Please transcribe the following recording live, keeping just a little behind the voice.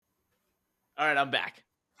All right, I'm back.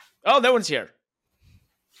 Oh, no one's here.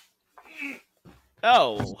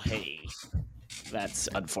 Oh, hey. That's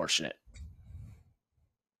unfortunate.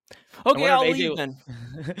 Okay, I'll AJ leave then.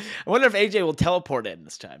 I wonder if AJ will teleport in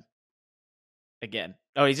this time. Again.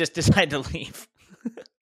 Oh, he just decided to leave.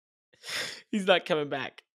 He's not coming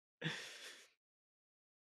back.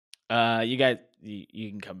 You guys,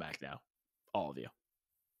 you can come back now. All of you.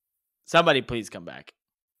 Somebody please come back.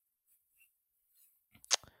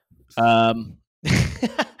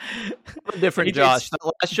 Different Josh. That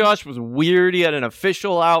last Josh was weird. He had an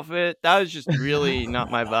official outfit. That was just really not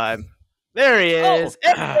my vibe. There he is.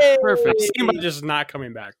 Oh, hey! perfect. Simba just not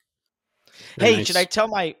coming back. Hey, Nice. should I tell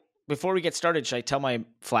before we get started, should I tell my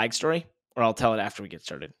flag story? Or I'll tell it after we get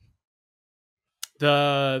started?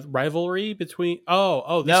 The rivalry between this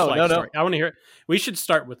flag story. I want to hear it. We should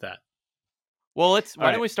start with that. Well,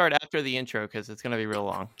 why don't we start after the intro because it's going to be real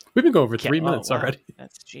long. We've been going for 3 minutes already.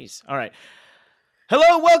 That's jeez. All right.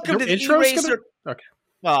 Hello, welcome to the E-Racer. Okay.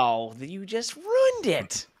 Oh, you just ruined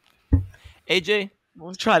it. AJ,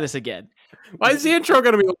 Let's try this again. Why is the intro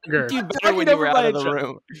going to be longer? you better when you were out of the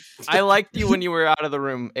room. I liked you when you were out of the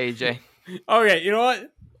room, AJ. Okay, you know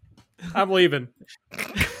what? I'm leaving.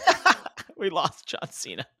 We lost John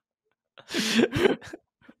Cena. I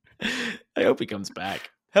hope he comes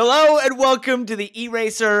back. Hello and welcome to the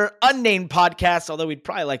E-Racer Unnamed Podcast, although we'd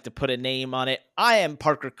probably like to put a name on it. I am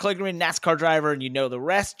Parker Kligerman, NASCAR driver, and you know the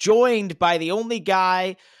rest, joined by the only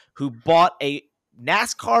guy who bought a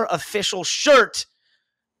NASCAR official shirt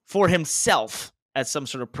for himself as some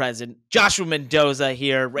sort of present. Joshua Mendoza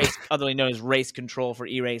here, otherwise known as Race Control for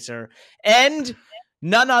E-Racer, and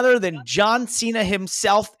none other than John Cena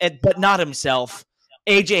himself, but not himself,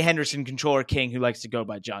 AJ Henderson, Controller King, who likes to go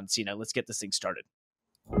by John Cena. Let's get this thing started.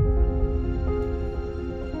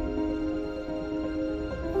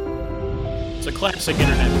 It's a classic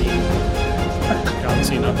internet meme. John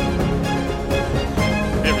Cena.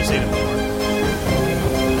 Never seen it before.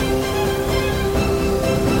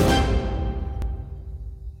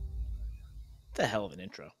 What the hell of an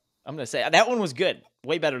intro. I'm going to say that one was good.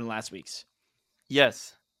 Way better than last week's.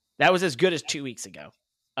 Yes. That was as good as 2 weeks ago.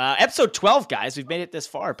 Episode 12, guys. We've made it this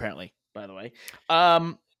far, apparently, by the way.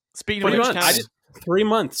 Speaking of which, 3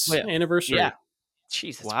 months anniversary. Yeah.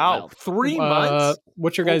 Jesus. Wow. 3 months?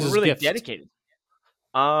 What's your guys' we're really gift? dedicated.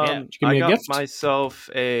 I got myself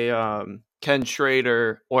a Ken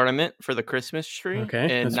Schrader ornament for the Christmas tree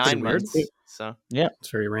in 9 months. So yeah, it's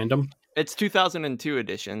very random. It's 2002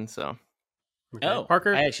 edition. So, okay. Oh,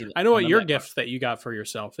 Parker, I know what your gift that you got for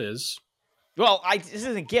yourself is. Well, this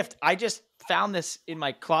isn't a gift. I just found this in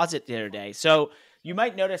my closet the other day. So you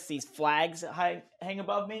might notice these flags that hang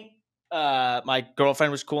above me. My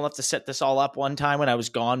girlfriend was cool enough to set this all up one time when I was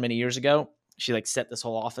gone many years ago. She set this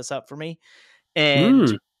whole office up for me.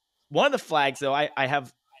 And one of the flags, though, I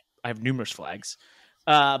have numerous flags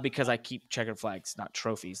because I keep checkered flags, not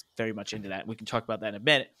trophies. Very much into that. We can talk about that in a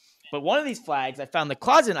minute. But one of these flags I found in the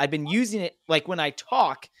closet. I've been using it when I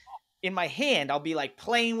talk in my hand. I'll be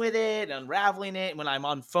playing with it, unraveling it. When I'm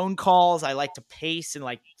on phone calls, I like to pace and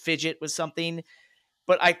fidget with something.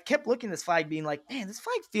 But I kept looking at this flag being man, this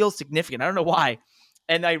flag feels significant. I don't know why.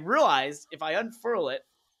 And I realized if I unfurl it,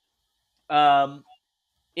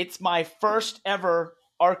 it's my first ever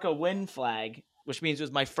ARCA win flag, which means it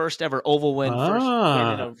was my first ever oval win, first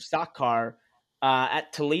win in a stock car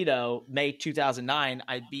at Toledo, May 2009.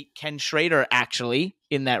 I beat Ken Schrader, actually,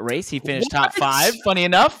 in that race. He finished top 5, funny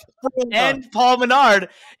enough. And Paul Menard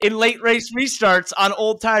in late race restarts on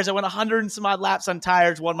old tires. I went 100 and some odd laps on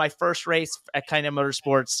tires, won my first race at Kind of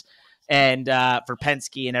Motorsports and for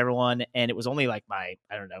Penske and everyone. And it was only my,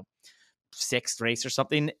 I don't know, 6th race or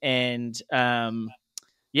something. And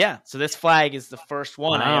yeah, so this flag is the first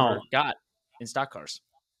one I ever got in stock cars.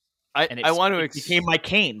 It became my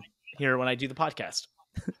cane here when I do the podcast.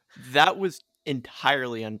 That was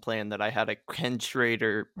entirely unplanned that I had a Ken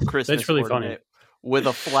Schrader Christmas That's really funny. With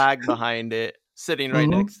a flag behind it sitting right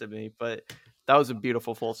next to me. But that was a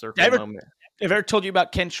beautiful full circle moment. Have I ever told you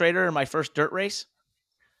about Ken Schrader in my first dirt race?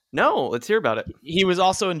 No, let's hear about it. He was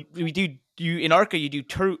also in ARCA, you do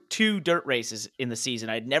two dirt races in the season.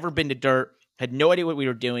 I'd never been to dirt. Had no idea what we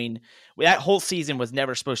were doing. That whole season was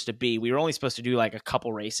never supposed to be. We were only supposed to do a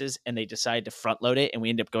couple races, and they decided to front load it, and we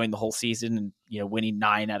ended up going the whole season and winning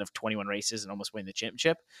 9 out of 21 races and almost winning the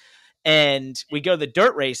championship. And we go to the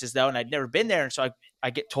dirt races though, and I'd never been there, and so I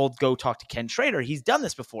get told go talk to Ken Schrader. He's done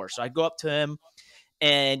this before, so I go up to him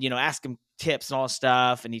and ask him tips and all this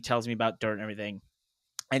stuff, and he tells me about dirt and everything.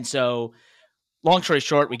 And so, long story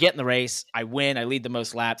short, we get in the race. I win. I lead the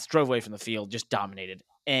most laps. Drove away from the field, just dominated,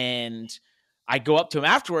 and I go up to him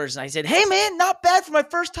afterwards and I said, "Hey man, not bad for my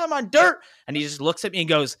first time on dirt." And he just looks at me and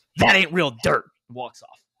goes, "That ain't real dirt," and walks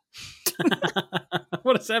off.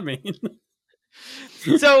 What does that mean?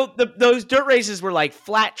 So those dirt races were like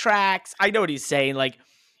flat tracks. I know what he's saying. Like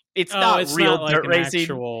it's not real dirt racing.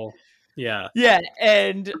 Actual, yeah.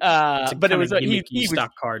 And but it was he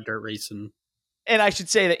stock car dirt racing. And I should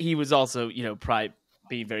say that he was also, probably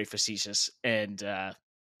being very facetious, and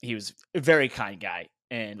he was a very kind guy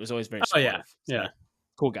and was always very supportive. Oh yeah. So,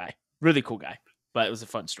 cool guy, really cool guy. But it was a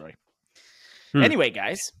fun story. Anyway,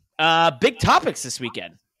 guys, big topics this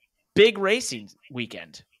weekend. Big racing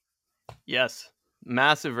weekend. Yes,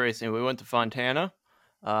 massive racing. We went to Fontana.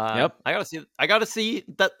 Yep. I gotta see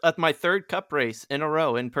that at my third Cup race in a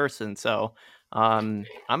row in person. So I'm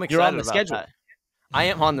excited. You're on the about schedule. That. I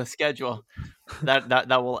am on the schedule. That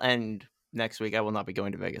will end next week. I will not be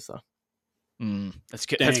going to Vegas though. That's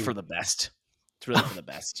good. Dang. That's for the best. It's really for the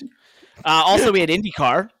best. Also, we had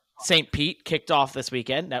IndyCar. St. Pete kicked off this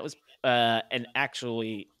weekend. That was an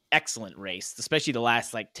actually excellent race, especially the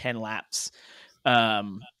last 10 laps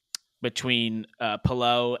between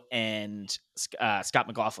Palou and Scott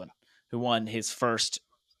McLaughlin, who won his first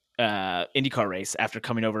IndyCar race after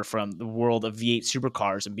coming over from the world of V8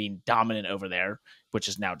 supercars and being dominant over there, which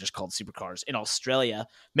is now just called supercars in Australia.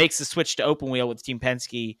 Makes the switch to open wheel with Team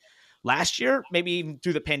Penske last year, maybe even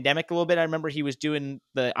through the pandemic a little bit. I remember he was doing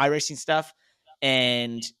the iRacing stuff,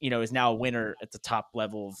 and is now a winner at the top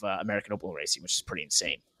level of American Open Wheel racing, which is pretty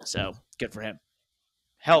insane. So good for him.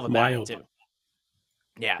 Hell of a battle too.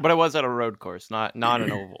 Yeah, but it was at a road course, not an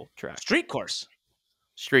oval track. Street course.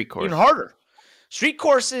 Even harder. Street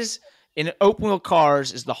courses in open wheel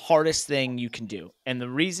cars is the hardest thing you can do, and the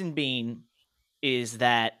reason being is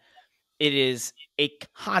that it is a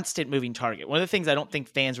constant moving target. One of the things I don't think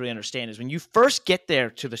fans really understand is when you first get there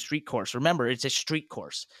to the street course, remember, it's a street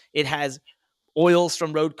course. It has oils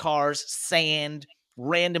from road cars, sand,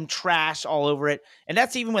 random trash all over it. And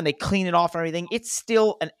that's even when they clean it off and everything. It's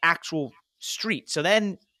still an actual street. So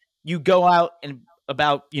then you go out and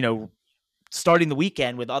about, starting the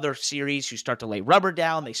weekend with other series who start to lay rubber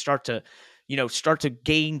down. They start to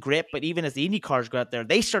gain grip. But even as the Indy cars go out there,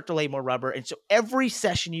 they start to lay more rubber. And so every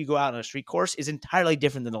session you go out on a street course is entirely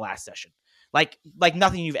different than the last session. Like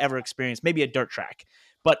nothing you've ever experienced, maybe a dirt track,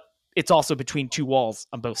 but it's also between two walls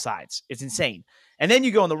on both sides. It's insane. And then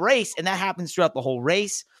you go in the race, and that happens throughout the whole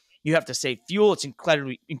race. You have to save fuel. It's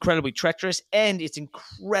incredibly treacherous, and it's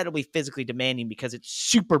incredibly physically demanding because it's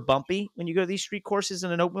super bumpy when you go to these street courses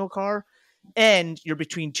in an open wheel car. And you're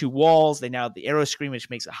between two walls. They now have the aero screen, which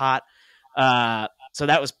makes it hot. So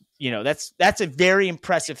that was, that's a very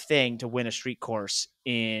impressive thing to win a street course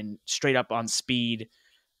in straight up on speed,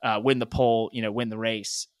 win the pole, win the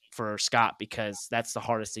race for Scott, because that's the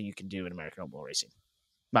hardest thing you can do in American open wheel racing,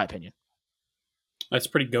 my opinion. That's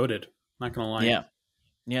pretty goated. Not gonna lie.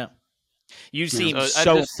 Yeah. You seem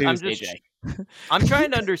so enthused, AJ. I'm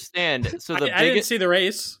trying to understand. So I didn't see the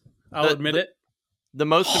race. I'll admit it. The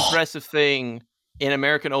most impressive thing in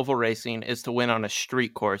American oval racing is to win on a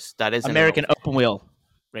street course that is American open wheel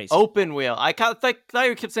racing. Open wheel. I thought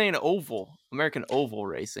you kept saying oval. American oval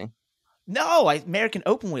racing. No, American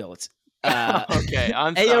open wheel. It's okay.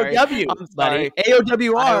 I'm sorry. AOW, buddy.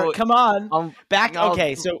 AOWR. Come on.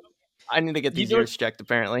 Okay, so I need to get these ears checked.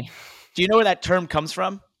 Apparently. Do you know where that term comes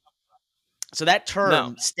from? So that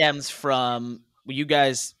term stems from. Well, you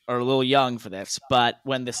guys are a little young for this, but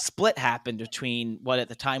when the split happened between what at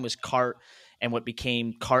the time was CART and what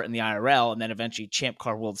became CART in the IRL, and then eventually Champ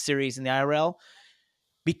Car World Series in the IRL,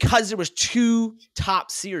 because there was two top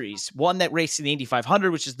series, one that raced in the Indy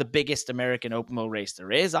 500, which is the biggest American open wheel race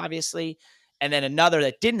there is, obviously, and then another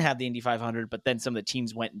that didn't have the Indy 500, but then some of the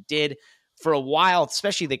teams went and did. For a while,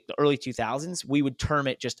 especially the early 2000s, we would term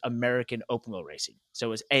it just American open wheel racing. So it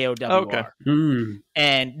was AOWR. Okay.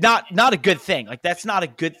 And not a good thing. Like, that's not a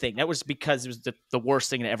good thing. That was because it was the worst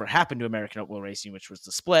thing that ever happened to American open wheel racing, which was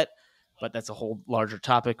the split. But that's a whole larger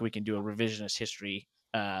topic. We can do a revisionist history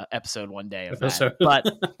episode one day of that.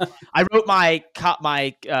 But I wrote my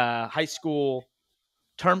high school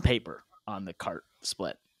term paper on the CART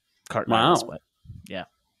split. CART split. Yeah.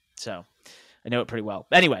 So I know it pretty well.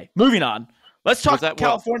 Anyway, moving on. Let's talk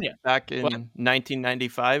California. Back in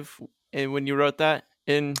 1995 when you wrote that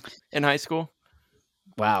in high school?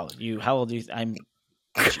 Wow. How old are you? I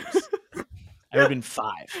would have been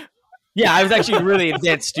 5. Yeah, I was actually a really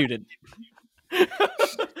advanced student.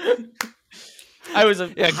 I was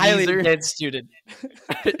a highly advanced student.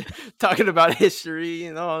 Talking about history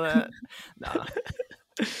and all that. Nah.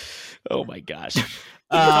 Oh, my gosh. Talking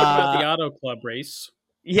about the Auto Club race.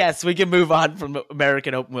 Yes, we can move on from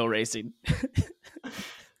American open wheel racing.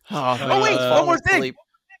 wait, one more thing.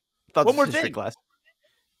 One more thing.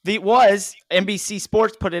 NBC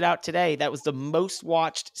Sports put it out today. That was the most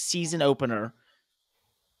watched season opener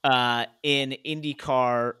in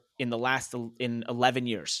IndyCar in 11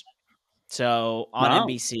 years. So on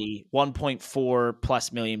NBC, 1.4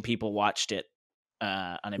 plus million people watched it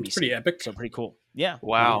on NBC. It's pretty epic. So pretty cool. Yeah.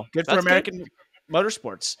 Wow. Good for American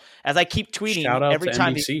motorsports. As I keep tweeting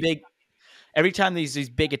every time these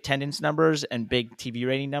big attendance numbers and big TV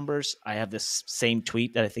rating numbers, I have this same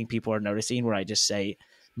tweet that I think people are noticing where I just say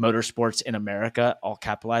motorsports in America, all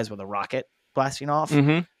capitalized with a rocket blasting off.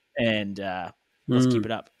 Mm-hmm. And let's keep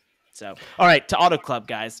it up. So, all right, to Auto Club,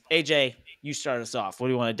 guys. AJ, you start us off. What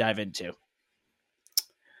do you want to dive into?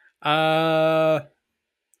 I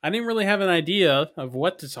didn't really have an idea of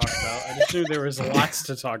what to talk about. I just knew there was lots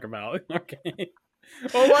to talk about. Okay.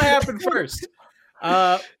 Well, what happened first?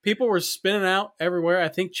 People were spinning out everywhere. I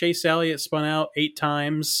think Chase Elliott spun out 8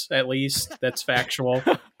 times at least. That's factual.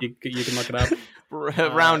 You can look it up.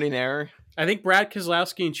 Rounding error. I think Brad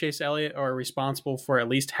Keselowski and Chase Elliott are responsible for at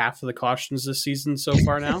least half of the cautions this season so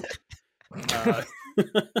far now.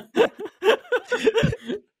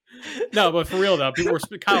 No, but for real though, people were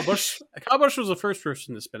Kyle Busch. Kyle Busch was the first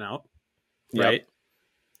person to spin out, right? Yep.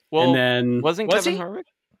 Well, and then wasn't Kevin Harvick?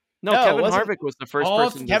 No, Kevin Harvick was the first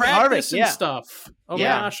person. Kevin Harvick and stuff. Oh my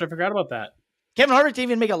gosh, I forgot about that. Kevin Harvick didn't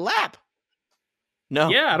even make a lap. No.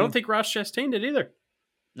 Yeah, I don't think Ross Chastain did either.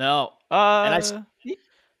 No.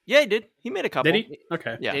 Yeah, he did. He made a couple. Did he?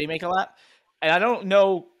 Okay. Yeah. Did he make a lap? And I don't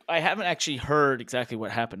know. I haven't actually heard exactly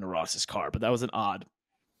what happened to Ross's car, but that was an odd.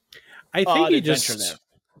 I think he just. There.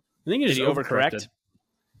 I think he just overcorrected.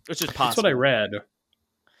 Which is possible. That's what I read.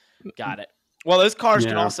 Got it. Well, those cars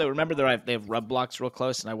can also remember they have rub blocks real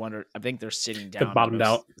close, and I think they're sitting down. They're bottomed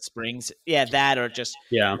out springs. Yeah, that or just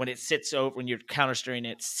when it sits over when you're counter steering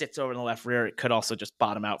it sits over in the left rear. It could also just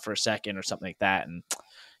bottom out for a second or something like that, and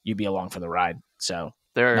you'd be along for the ride. So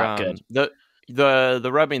they're not good.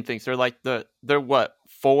 The rubbing things. They're what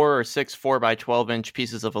 4 or 6 4x12-inch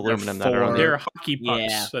pieces of aluminum that are on there. They're hockey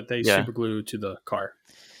pucks that they super glue to the car.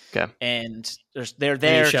 Okay. And they're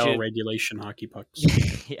there to regulation hockey pucks.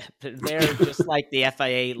 Yeah, they're just like the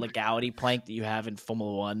FIA legality plank that you have in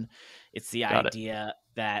Formula One. It's the idea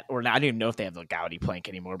that, or I don't even know if they have the legality plank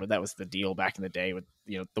anymore, but that was the deal back in the day with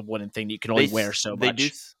the wooden thing that you can only wear so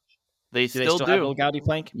much. They still do. Have a legality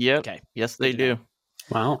plank? Yep. Okay. Yes, they do.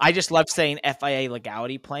 Wow. I just love saying FIA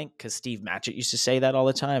legality plank because Steve Matchett used to say that all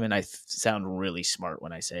the time, and I sound really smart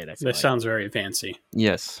when I say it. That sounds very fancy.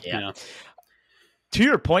 Yes. Yeah. To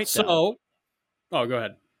your point, go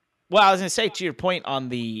ahead. Well, I was going to say, to your point on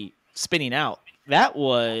the spinning out, that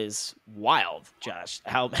was wild, Josh.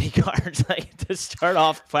 How many cars to start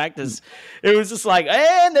off practice? It was just like,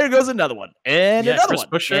 and there goes another one, and another Chris one,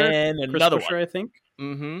 Buescher, and another Chris Buescher, one. I think.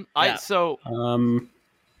 Mm-hmm. Yeah.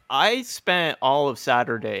 I spent all of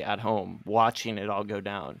Saturday at home watching it all go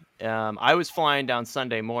down. I was flying down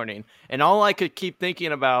Sunday morning, and all I could keep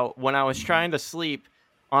thinking about when I was trying to sleep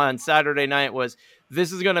on Saturday night was,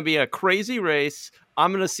 this is going to be a crazy race.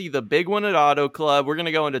 I'm going to see the big one at Auto Club. We're going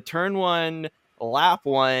to go into turn 1, lap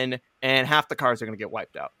 1, and half the cars are going to get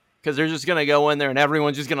wiped out because they're just going to go in there and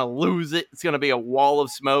everyone's just going to lose it. It's going to be a wall of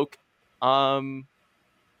smoke.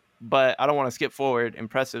 But I don't want to skip forward.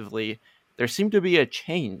 Impressively, there seemed to be a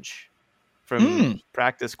change from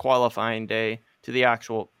practice qualifying day to the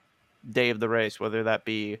actual day of the race, whether that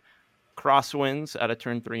be crosswinds at a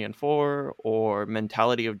turn 3 and 4 or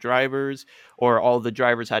mentality of drivers, or all the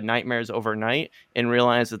drivers had nightmares overnight and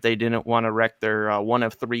realized that they didn't want to wreck their one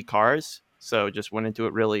of 3 cars. So just went into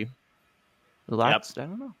it really relaxed. Yep. I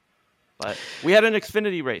don't know. But we had an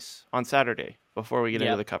Xfinity race on Saturday before we get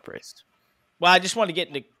into the Cup race. Well, I just want to get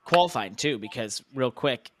into qualifying too, because real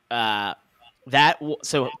quick,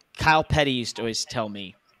 so Kyle Petty used to always tell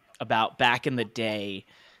me about back in the day,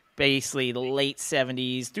 basically the late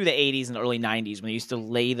 70s through the 80s and early 90s, when they used to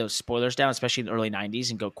lay those spoilers down, especially in the early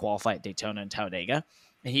 90s, and go qualify at Daytona and Talladega.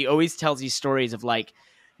 And he always tells these stories of like,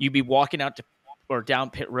 you'd be walking out to or down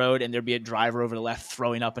pit road and there'd be a driver over the left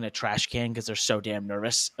throwing up in a trash can because they're so damn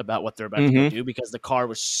nervous about what they're about to go do, because the car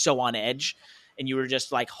was so on edge and you were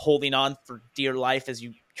just like holding on for dear life as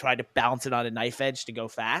you tried to bounce it on a knife edge to go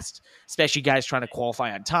fast, especially guys trying to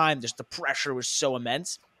qualify on time. Just the pressure was so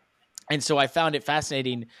immense. And so I found it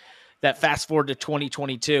fascinating that fast forward to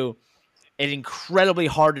 2022, an incredibly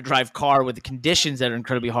hard to drive car with the conditions that are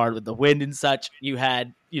incredibly hard with the wind and such. You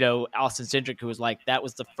had, Austin Cindric, who was like, that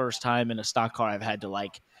was the first time in a stock car I've had to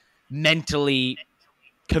like mentally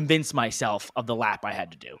convince myself of the lap I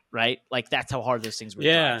had to do, right? Like that's how hard those things were.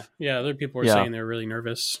 Yeah. Other people were saying they were really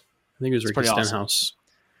nervous. I think it was Ricky Stenhouse. Awesome.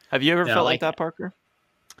 Have you ever felt like that, Parker?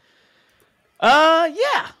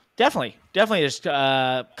 Yeah, definitely. There's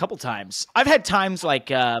a couple times. I've had times like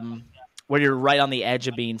where you're right on the edge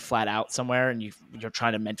of being flat out somewhere, and you're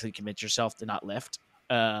trying to mentally convince yourself to not lift.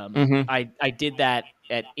 I did that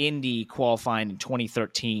at Indy qualifying in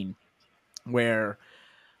 2013, where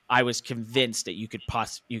I was convinced that you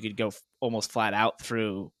could go almost flat out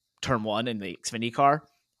through turn one in the Xfinity car,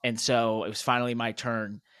 and so it was finally my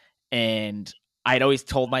turn, and I'd always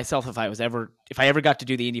told myself if I ever got to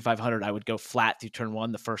do the Indy 500, I would go flat through turn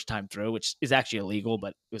one the first time through, which is actually illegal,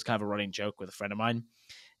 but it was kind of a running joke with a friend of mine.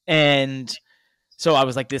 And so I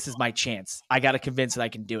was like, this is my chance. I got to convince that I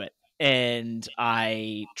can do it. And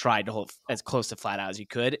I tried to hold as close to flat out as you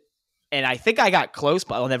could. And I think I got close,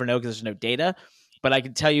 but I'll never know because there's no data. But I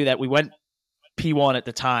can tell you that we went P1 at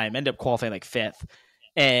the time, ended up qualifying like 5th.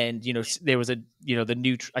 And, there was a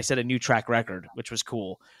new track record, which was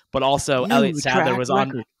cool. But also Elliott Sadler was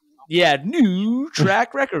on. Yeah, new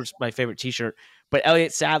track records, my favorite t-shirt. But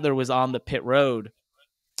Elliott Sadler was on the pit road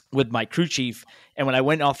with my crew chief. And when I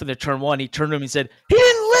went off in the turn one, he turned to him and said, he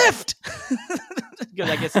didn't lift. Because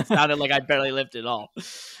I guess it sounded like I barely lifted at all.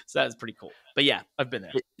 So that was pretty cool. But yeah, I've been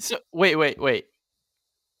there. So wait.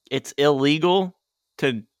 It's illegal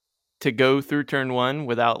to go through turn one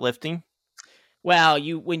without lifting? Well,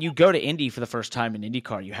 when you go to Indy for the first time in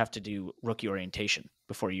IndyCar, you have to do rookie orientation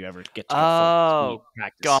before you ever get to full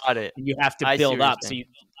practice. Got it. You have to build up. So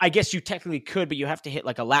I guess you technically could, but you have to hit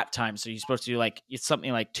like a lap time. So you're supposed to do it's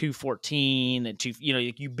something like 2:14 and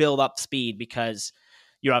you build up speed because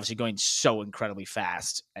you're obviously going so incredibly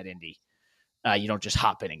fast at Indy. You don't just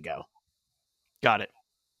hop in and go. Got it.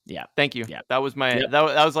 Yeah. Thank you. Yeah. That was my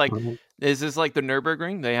that was like, is this like the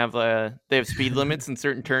Nürburgring? They have speed limits in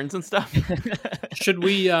certain turns and stuff. Should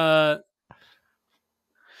we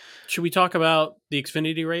talk about the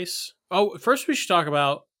Xfinity race? Oh, first we should talk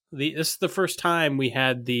about this is the first time we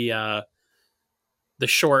had the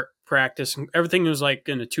short practice. Everything was like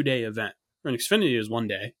in a 2-day event. In Xfinity it was 1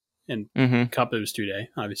 day, and Cup it was 2-day,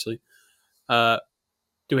 obviously. Do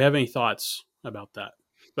we have any thoughts about that?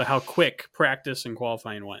 But how quick practice and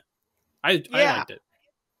qualifying went. I liked it.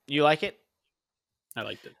 You like it? I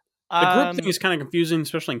liked it. The group thing is kind of confusing,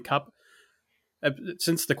 especially in Cup,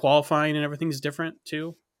 since the qualifying and everything's different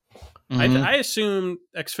too. Mm-hmm. I assumed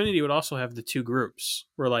Xfinity would also have the 2 groups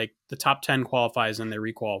where like the top 10 qualifies and they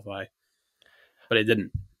requalify, but it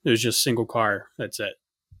didn't. It was just single car. That's it.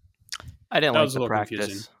 I didn't like the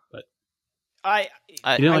practice, but I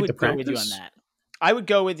would go with you on that. I would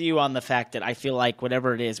go with you on the fact that I feel like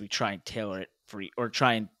whatever it is, we try and tailor it for, or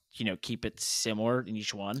try and keep it similar in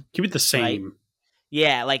each one. Keep it the same. Right?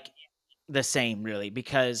 Yeah, like the same, really.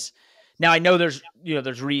 Because now I know there's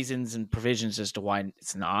reasons and provisions as to why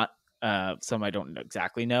it's not. Some I don't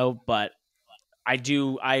exactly know, but I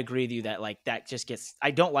agree with you that like that just gets.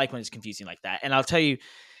 I don't like when it's confusing like that. And I'll tell you,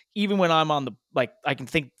 even when I'm on I can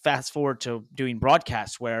think fast forward to doing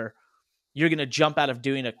broadcasts where you're going to jump out of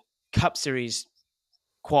doing a Cup Series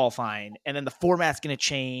qualifying and then the format's going to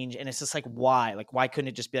change, and it's just like why couldn't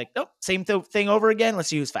it just be like, nope, same thing over again, let's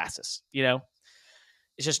see who's fastest? It's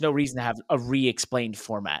just no reason to have a re-explained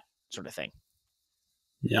format sort of thing.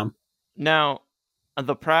 Yeah. Now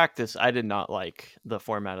the practice, I did not like the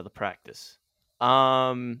format of the practice.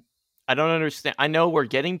 I don't understand. I know we're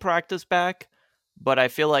getting practice back, but I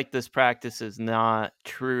feel like this practice is not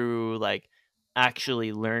true like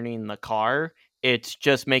actually learning the car. It's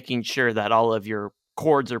just making sure that all of your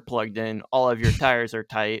cords are plugged in, all of your tires are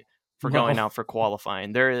tight for going out for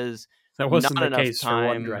qualifying. That wasn't the case for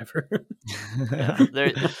one driver.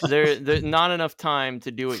 There's not enough time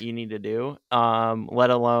to do what you need to do, let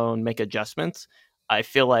alone make adjustments. I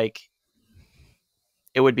feel like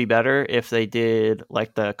it would be better if they did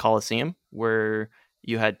like the Coliseum, where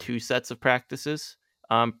you had 2 sets of practices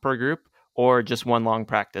per group, or just one long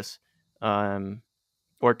practice,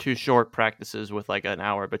 or 2 short practices with like an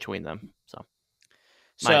hour between them.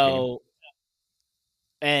 So,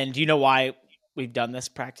 and do you know why we've done this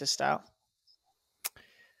practice style?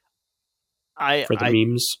 For the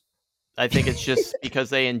memes. I think it's just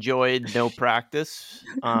because they enjoyed no practice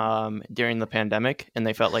during the pandemic, and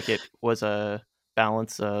they felt like it was a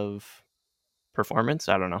balance of performance.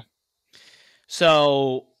 I don't know.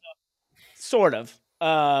 So, sort of.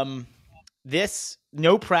 This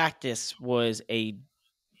no practice was a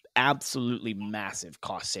absolutely massive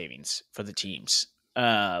cost savings for the teams.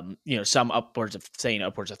 Some upwards of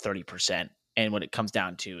 30%. And what it comes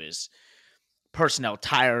down to is personnel,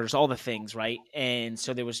 tires, all the things, right? And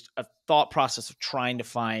so there was a thought process of trying to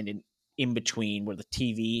find an in between where the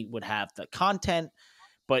TV would have the content,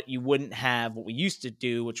 but you wouldn't have what we used to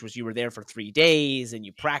do, which was you were there for 3 days and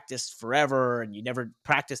you practiced forever and you never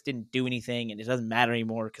practiced, didn't do anything, and it doesn't matter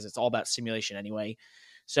anymore because it's all about simulation anyway.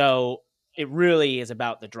 So it really is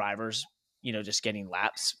about the drivers, just getting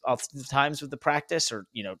laps oftentimes with the practice or,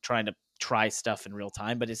 trying to try stuff in real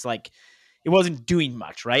time. But it's like, it wasn't doing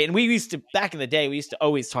much, right? And we used to, back in the day, we used to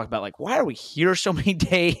always talk about like, why are we here so many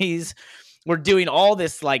days? We're doing all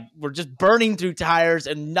this, like we're just burning through tires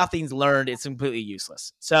and nothing's learned. It's completely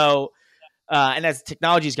useless. So, and as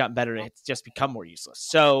technology's gotten better, it's just become more useless.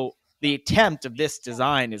 So the attempt of this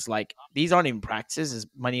design is like, these aren't even practices, as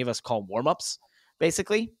many of us call warm-ups,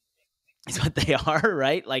 basically. Is what they are,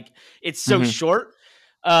 right? Like it's so short.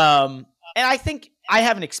 And I think I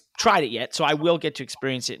haven't tried it yet, so I will get to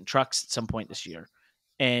experience it in trucks at some point this year.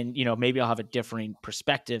 And, maybe I'll have a differing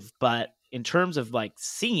perspective, but in terms of like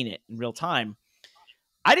seeing it in real time,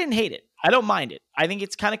 I didn't hate it. I don't mind it. I think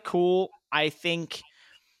it's kind of cool. I think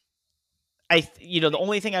the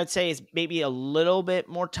only thing I would say is maybe a little bit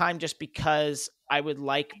more time, just because I would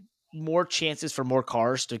like more chances for more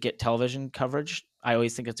cars to get television coverage. I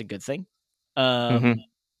always think that's a good thing. And,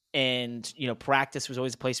 practice was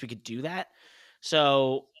always a place we could do that.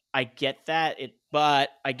 So I get that, but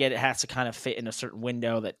I get it has to kind of fit in a certain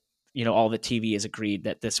window that, all the TV has agreed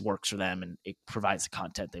that this works for them and it provides the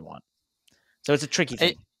content they want. So it's a tricky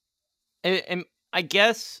thing. And I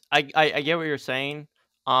guess I get what you're saying.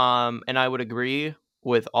 And I would agree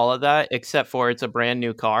with all of that, except for it's a brand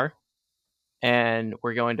new car and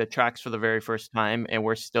we're going to tracks for the very first time and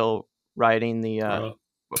we're still riding the,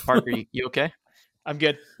 Parker, you okay? I'm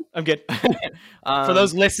good. For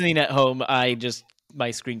those listening at home,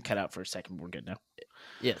 my screen cut out for a second. We're good now.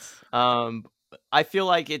 Yes. I feel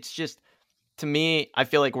like it's just, to me, I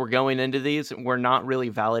feel like we're going into these, we're not really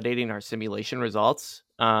validating our simulation results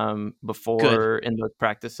before in the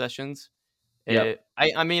practice sessions. Yep.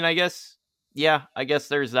 I guess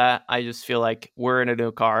there's that. I just feel like we're in a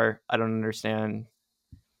new car. I don't understand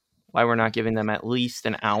why we're not giving them at least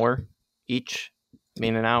an hour each. I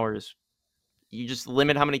mean, an hour is, you just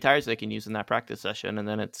limit how many tires they can use in that practice session, and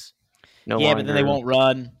then it's no longer. Yeah, but then they won't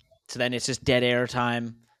run. So then it's just dead air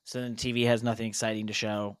time. So then TV has nothing exciting to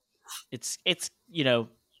show. It's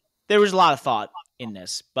there was a lot of thought in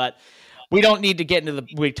this, but we don't need to get into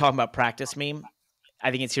we're talking about practice meme.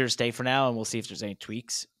 I think it's here to stay for now, and we'll see if there's any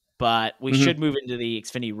tweaks. But we should move into the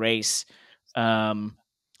Xfinity race. And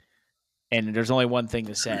there's only one thing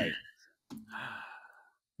to say.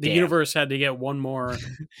 The universe had to get one more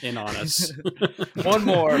in on us. One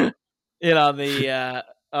more in on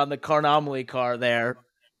the Carnomaly car there.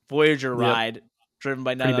 Voyager ride, driven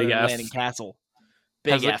by none other than Landon Castle.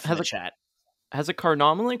 Big F in the chat. Has a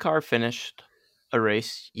Carnomaly car finished a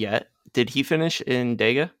race yet? Did he finish in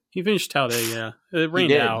Dega? He finished Talladega, yeah. It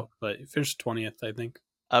rained out, but he finished 20th, I think.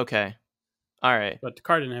 Okay. All right. But the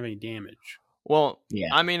car didn't have any damage. Well, yeah.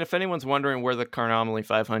 I mean, if anyone's wondering where the Carnomaly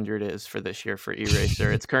 500 is for this year for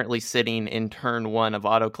E-Racer, it's currently sitting in turn 1 of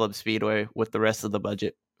Auto Club Speedway with the rest of the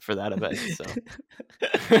budget for that event. So,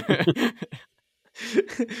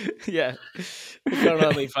 yeah, the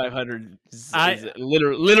Carnomaly 500 is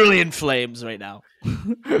literally in flames right now.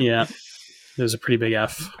 Yeah, there's a pretty big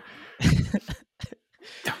F.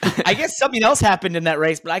 I guess something else happened in that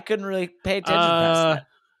race, but I couldn't really pay attention past that.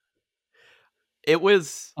 It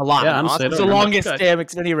was a lot. Yeah, honestly, it's the longest damn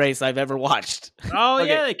Xfinity race I've ever watched. Oh, okay.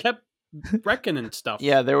 Yeah, they kept wrecking and stuff.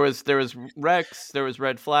 Yeah, there was wrecks, there was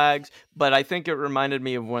red flags, but I think it reminded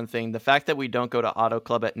me of one thing. The fact that we don't go to Auto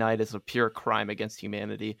Club at night is a pure crime against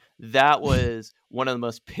humanity. That was one of the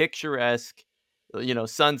most picturesque,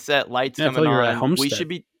 sunset lights coming on.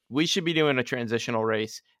 We should be doing a transitional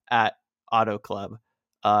race at Auto Club,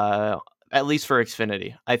 at least for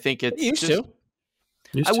Xfinity. I think it's we used to.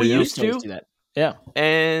 We used to do that. Yeah.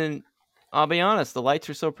 And I'll be honest, the lights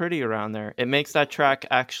are so pretty around there. It makes that track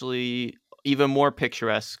actually even more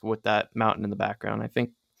picturesque with that mountain in the background. I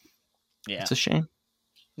think it's a shame.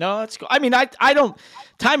 No, that's cool. I mean, I don't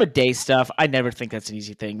time of day stuff. I never think that's an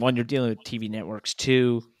easy thing. One, you're dealing with TV networks.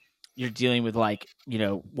 Two, you're dealing with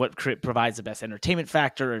what provides the best entertainment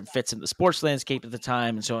factor and fits in the sports landscape at the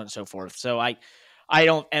time and so on and so forth. So I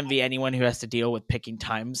don't envy anyone who has to deal with picking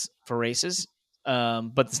times for races.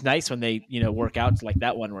 But it's nice when they, work out like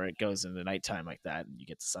that one where it goes in the nighttime like that and you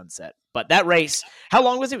get the sunset. But that race, how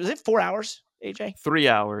long was it? Was it 4 hours, AJ? 3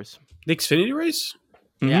 hours. The Xfinity race?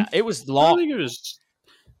 Mm-hmm. Yeah, it was long. I think it was,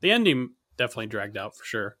 the ending definitely dragged out for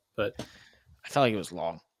sure, but I felt like it was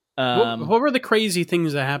long. What were the crazy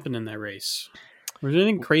things that happened in that race? Was there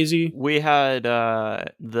anything crazy? We had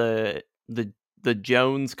the the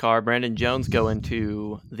Jones car, Brandon Jones, go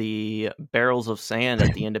into the barrels of sand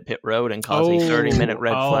at the end of pit road and cause a 30-minute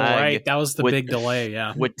red flag. Right, that was the big delay.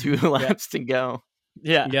 Yeah, with 2 laps to go.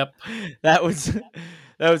 Yeah. Yep. That was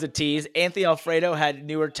a tease. Anthony Alfredo had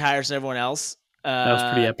newer tires than everyone else. That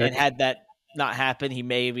was pretty epic. And had that not happen, he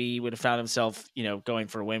maybe would have found himself, going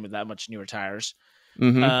for a win with that much newer tires.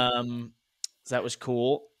 Mm-hmm. So that was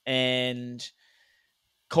cool. And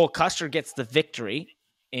Cole Custer gets the victory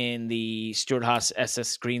in the Stewart-Haas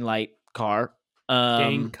SS Greenlight car.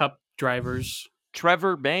 Gang Cup drivers.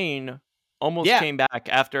 Trevor Bayne almost came back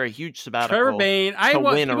after a huge sabbatical. Trevor Bayne. I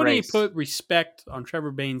want to put respect on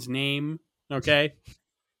Trevor Bayne's name. Okay.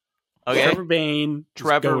 Trevor Bayne.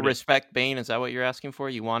 Trevor respect Bayne. Is that what you're asking for?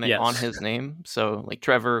 You want it on his name? So like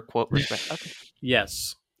Trevor quote respect. Okay.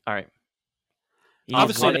 Yes. All right.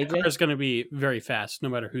 Obviously, the car is going to be very fast, no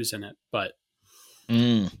matter who's in it. But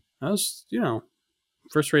that was,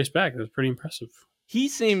 first race back. That was pretty impressive. He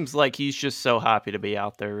seems like he's just so happy to be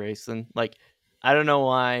out there racing. Like, I don't know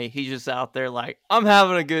why. He's just out there like, I'm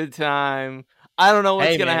having a good time. I don't know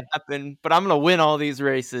what's going to happen, but I'm going to win all these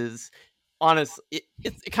races. Honestly,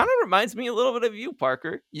 it kind of reminds me a little bit of you,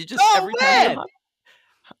 Parker. You just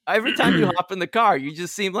every time you hop in the car, you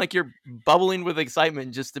just seem like you're bubbling with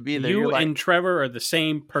excitement just to be there. You and Trevor are the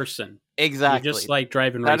same person. Exactly. You're just like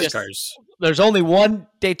driving race cars. There's only one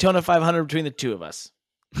Daytona 500 between the two of us.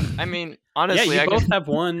 I mean, honestly, you both have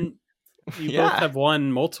won. You both have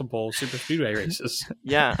won multiple super speedway races.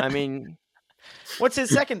 Yeah, I mean, what's his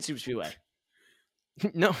second super speedway?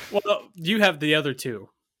 No, well, you have the other two.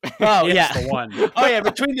 Oh yeah, the one. Oh yeah,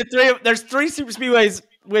 between the three, there's 3 super speedways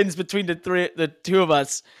wins between the two of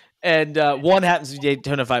us, and one happens to be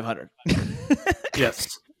Daytona 500.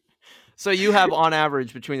 Yes. So you have, on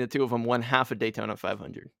average, between the two of them, 1/2 a Daytona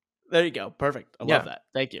 500. There you go. Perfect. I love that.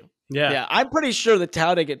 Thank you. Yeah. I'm pretty sure the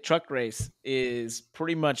Talladega truck race is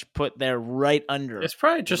pretty much put there right under. It's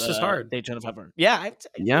probably just as hard. Daytona 500. Yeah.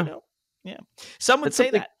 Yeah. Some would say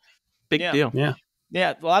that. Big deal. Yeah.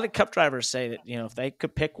 Yeah. A lot of Cup drivers say that, if they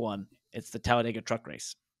could pick one, it's the Talladega truck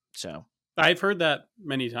race. So I've heard that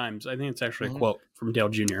many times. I think it's actually a quote from Dale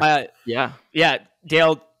Jr. Yeah.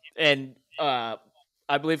 Dale, and I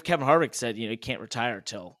believe Kevin Harvick said, he can't retire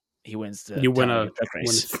till he wins the Talladega truck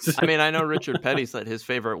race. I mean, I know Richard Petty said his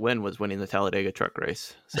favorite win was winning the Talladega truck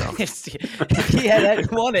race. So he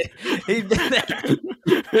had won it. He did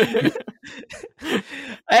that.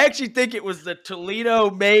 I actually think it was the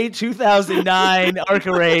Toledo May 2009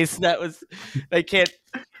 ARCA race.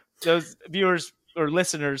 Those viewers or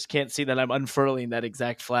listeners can't see that I'm unfurling that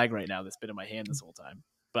exact flag right now that's been in my hand this whole time.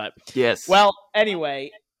 But yes. Well,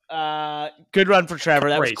 anyway, good run for Trevor.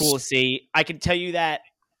 That was cool to see. I can tell you that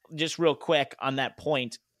just real quick on that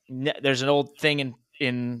point. There's an old thing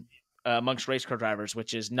in amongst race car drivers,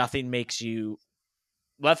 which is nothing makes you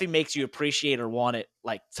appreciate or want it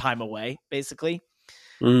like time away, basically.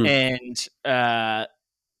 And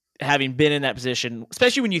having been in that position,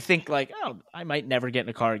 especially when you think like, oh, I might never get in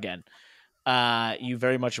a car again, you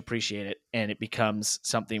very much appreciate it, and it becomes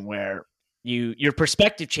something where your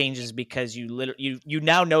perspective changes because you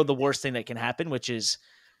now know the worst thing that can happen, which is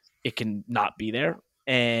it can not be there.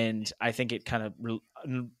 And I think it kind of,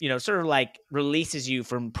 sort of like releases you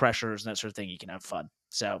from pressures and that sort of thing. You can have fun.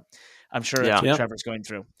 So I'm sure that's what Trevor's going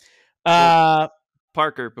through.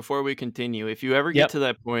 Parker, before we continue, if you ever get to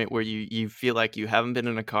that point where you feel like you haven't been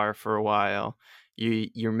in a car for a while,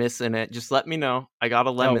 you're missing it, just let me know. I got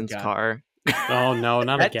a Lemons car. Oh no,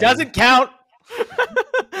 not that again. Doesn't count.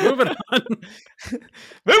 Moving on.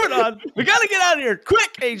 Moving on. We got to get out of here.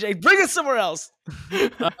 Quick, AJ. Bring us somewhere else.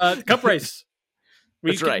 Cup race.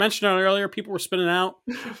 We mentioned it earlier. People were spinning out.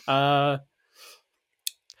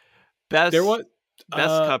 Best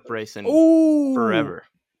cup racing forever.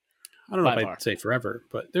 I don't know if I'd say forever,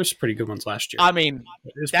 but there's pretty good ones last year. I mean,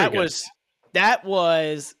 that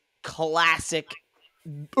was classic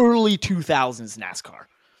early 2000s NASCAR.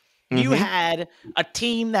 You had a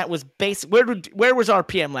team that was where was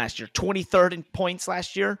RPM last year? 23rd in points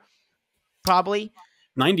last year, probably.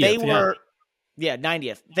 90th. They were,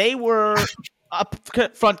 90th. They were up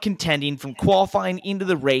front contending from qualifying into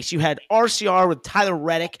the race. You had RCR with Tyler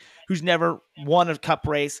Reddick, who's never won a cup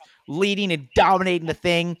race, leading and dominating the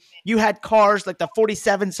thing. You had cars like the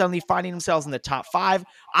 47 suddenly finding themselves in the top 5.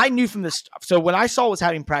 I knew from this. So when I saw what was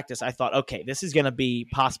having practice, I thought, okay, this is going to be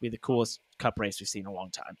possibly the coolest cup race we've seen in a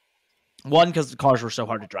long time. 1, because the cars were so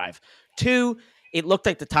hard to drive. 2, it looked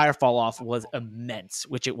like the tire fall off was immense,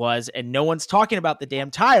 which it was. And no one's talking about the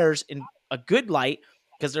damn tires in a good light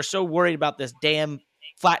because they're so worried about this damn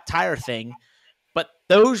flat tire thing. But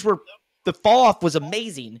the fall off was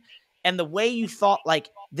amazing. and the way you thought, like,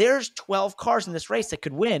 there's 12 cars in this race that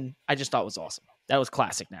could win, I just thought was awesome. That was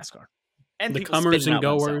classic NASCAR. And The people comers spitting and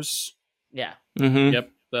out oneself. goers. Yeah. Mm-hmm. Yep,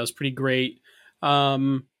 that was pretty great.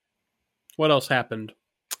 What else happened?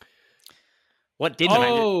 What didn't I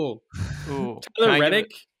do? Ooh.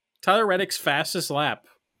 Tyler Reddick's fastest lap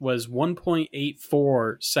was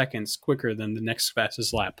 1.84 seconds quicker than the next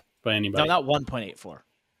fastest lap by anybody. No, not 1.84.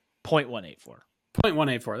 0.184.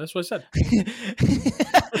 0.184. That's what I said.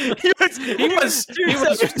 he was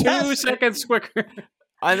 2 seconds quicker.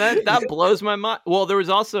 And that blows my mind. Well, there was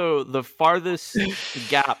also the farthest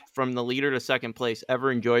gap from the leader to second place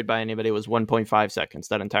ever enjoyed by anybody was 1.5 seconds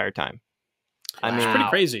that entire time. I mean, It's pretty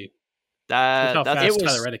crazy. That's how fast was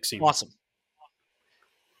Tyler Reddick seemed. awesome.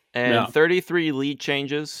 And Yeah. 33 lead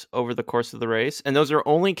changes over the course of the race, and those are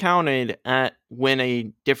only counted at when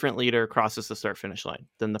a different leader crosses the start-finish line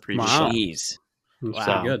than the previous Wow. lap. Jeez. That's Wow.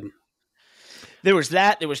 so good. There was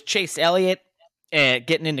that. There was Chase Elliott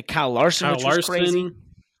getting into Kyle Larson, Kyle which was crazy. Larson.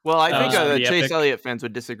 Well, I think the pretty Chase epic. Elliott fans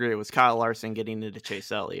would disagree. It was Kyle Larson getting into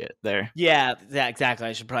Chase Elliott there. Yeah, exactly.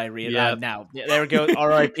 I should probably read it Yeah. out now. Yeah, there we go.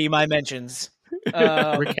 R.I.P. my mentions.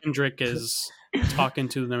 Rick Hendrick is talking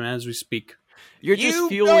to them as we speak. You're just you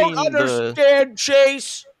fueling don't understand,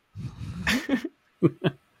 Chase.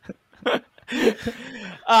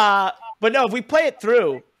 But no, if we play it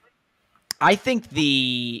through, I think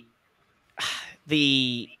the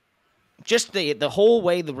whole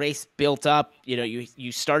way the race built up,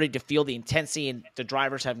 you started to feel the intensity and the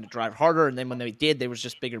drivers having to drive harder, and then when they did, there was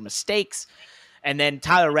just bigger mistakes. And then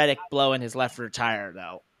Tyler Reddick blowing his left rear tire,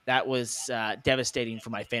 though, that was devastating for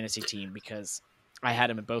my fantasy team because I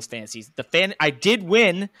had him in both fantasies. I did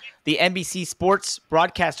win the NBC Sports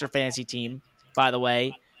broadcaster fantasy team, by the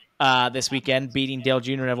way, this weekend, beating Dale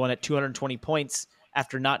Jr. and everyone at 220 points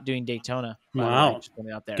after not doing Daytona. By the way. Wow. Just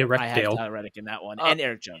putting it out there. Get wrecked, I had Dale. Tyler Reddick in that one, and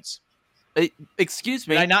Eric Jones. Excuse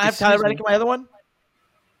me. Did I not have Tyler Reddick in my other one?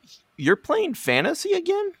 You're playing fantasy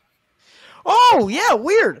again? Oh, yeah,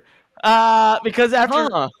 weird. Because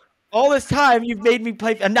after all this time, you've made me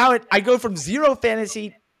play, and now I go from 0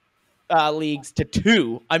 fantasy leagues to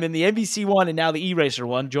 2. I'm in the NBC one and now the E-Racer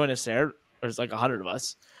one. Join us there. There's like 100 of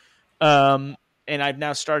us. And I've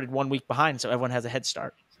now started 1 week behind, so everyone has a head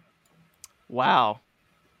start. Wow.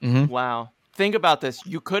 Mm-hmm. Wow. Think about this.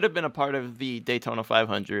 You could have been a part of the Daytona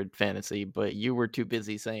 500 fantasy, but you were too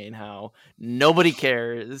busy saying how nobody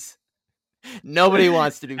cares. Nobody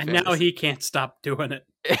wants to do And fantasy. now he can't stop doing it.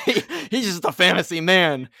 He's just a fantasy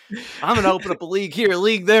man. I'm going to open up a league here, a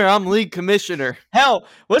league there. I'm league commissioner. Hell,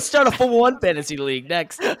 let's start a full 1 fantasy league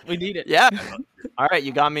next. We need it. Yeah. All right.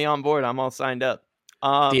 You got me on board. I'm all signed up.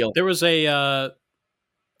 Deal. There was a.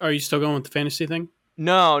 Are you still going with the fantasy thing?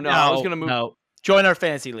 No. I was going to move. No. Join our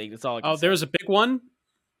fantasy league. That's all I can say. There was a big one,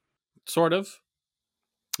 sort of.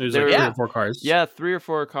 There's like There- 3 yeah. or 4 cars. Yeah, 3 or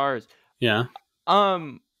 4 cars. Yeah.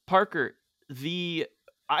 Parker,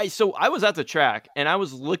 I was at the track and I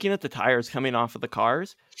was looking at the tires coming off of the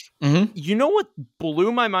cars. Mm-hmm. You know what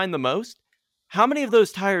blew my mind the most? How many of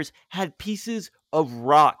those tires had pieces of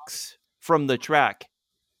rocks from the track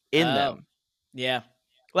in them? Yeah.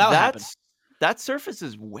 Well, That surface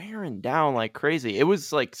is wearing down like crazy. It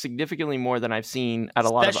was like significantly more than I've seen at a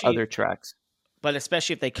lot of Especially- other tracks. But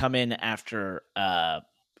especially if they come in after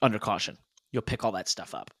under caution, you'll pick all that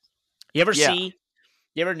stuff up. You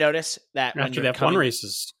ever notice that when After you're the F1 coming,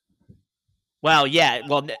 races. Well, yeah.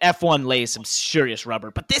 Well, F1 lays some serious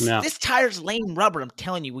rubber, but Yeah. this tire's laying rubber. I'm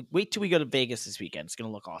telling you. Wait till we go to Vegas this weekend. It's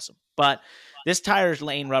gonna look awesome. But this tire's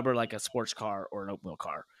laying rubber like a sports car or an open wheel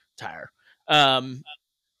car tire. When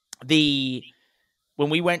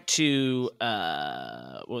we went to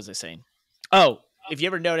what was I saying? Oh, if you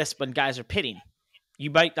ever notice when guys are pitting, you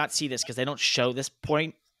might not see this because they don't show this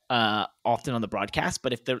point often on the broadcast.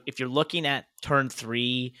 But if you're looking at turn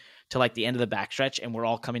 3 to like the end of the backstretch and we're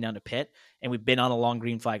all coming down to pit and we've been on a long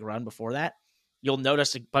green flag run before that, you'll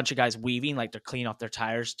notice a bunch of guys weaving like they're cleaning off their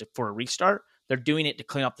tires for a restart. They're doing it to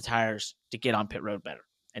clean off the tires to get on pit road better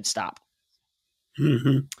and stop. Mm-hmm.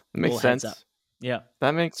 It makes Little heads sense. up. Yeah.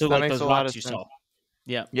 That makes So that like makes those a lot rocks of you sense. saw.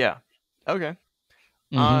 Yeah. Yeah. Okay.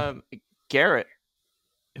 Mm-hmm. Garrett,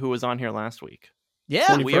 who was on here last week.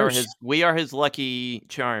 Yeah. We are his lucky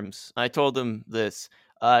charms. I told him this.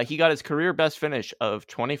 He got his career best finish of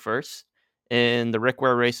 21st in the Rick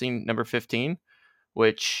Ware Racing number 15,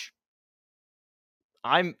 which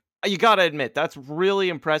you gotta admit, that's really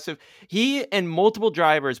impressive. He and multiple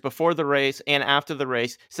drivers before the race and after the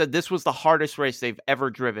race said this was the hardest race they've ever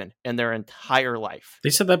driven in their entire life. They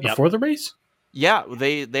said that before the race? Yeah,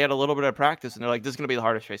 they had a little bit of practice and they're like, this is gonna be the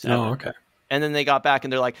hardest race ever. Oh, okay. And then they got back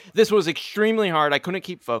and they're like, this was extremely hard. I couldn't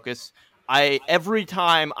keep focus. every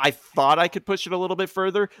time I thought I could push it a little bit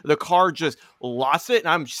further, the car just lost it, and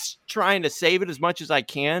I'm just trying to save it as much as I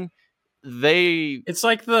can. It's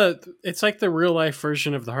like the real life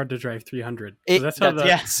version of the Hard to Drive 300. So that's how the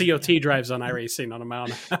COT drives on iRacing on a mile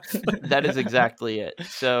and a half. That is exactly it.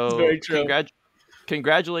 So very true.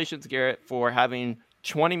 Congratulations, Garrett, for having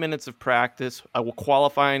 20 minutes of practice, a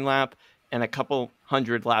qualifying lap, and a couple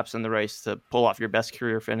hundred laps in the race to pull off your best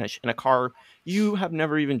career finish in a car you have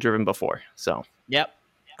never even driven before. So, yep,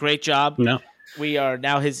 great job. No, we are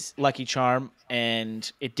now his lucky charm, and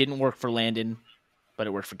it didn't work for Landon, but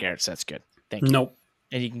it worked for Garrett. So that's good. Thank you. Nope.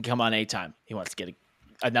 And you can come on anytime he wants to get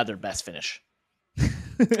another best finish. Yeah.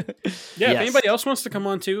 If anybody else wants to come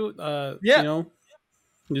on too,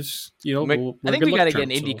 just I think we got to get an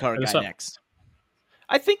IndyCar guy next.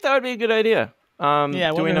 I think that would be a good idea.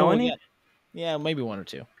 Do we know any? Yeah, maybe one or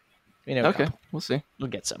two. Okay, we'll see. We'll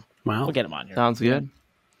get some. Wow, we'll get him on here. Sounds good.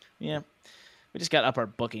 Yeah, we just got up our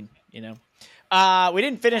booking. We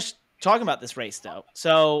didn't finish talking about this race though.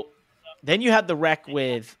 So then you had the wreck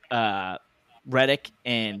with Reddick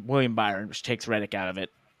and William Byron, which takes Reddick out of it.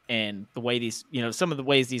 And the way these, some of the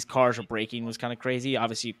ways these cars are braking was kind of crazy.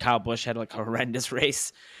 Obviously, Kyle Busch had like a horrendous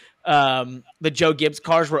race. The Joe Gibbs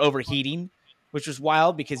cars were overheating, which was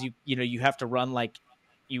wild because you have to run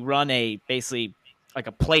basically like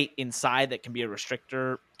a plate inside that can be a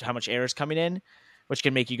restrictor to how much air is coming in, which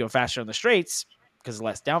can make you go faster on the straights because of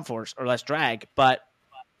less downforce or less drag. But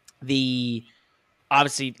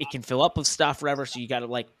obviously it can fill up with stuff forever, so you got to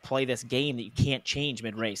like play this game that you can't change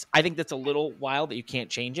mid-race. I think that's a little wild that you can't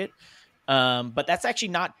change it, but that's actually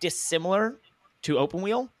not dissimilar to open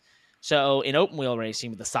wheel. So in open wheel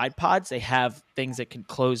racing with the side pods, they have things that can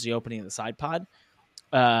close the opening of the side pod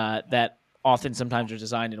that often sometimes are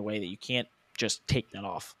designed in a way that you can't just take that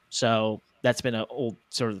off. So that's been an old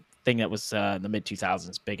sort of thing that was in the mid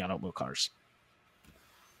 2000s, big on open wheel cars.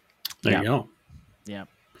 There you go. Yeah.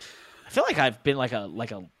 I feel like I've been like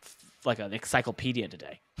an encyclopedia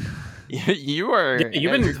today. You are. Yeah,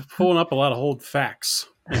 you've been pulling up a lot of old facts.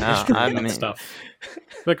 Stuff. I feel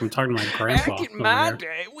like I'm talking to my grandpa. Back in my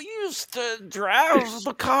day, we used to drive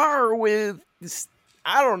the car with,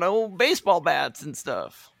 I don't know, baseball bats and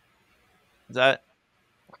stuff. Is that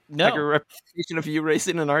like a representation of you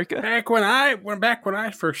racing an ARCA? Back when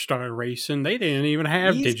I first started racing, they didn't even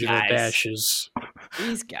have digital dashes.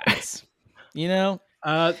 These guys, anything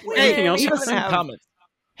else? Comments?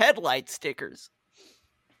 Headlight stickers.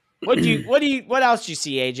 What else did you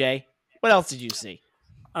see, AJ? What else did you see?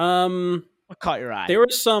 What caught your eye? There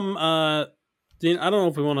was some. I don't know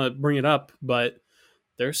if we want to bring it up, but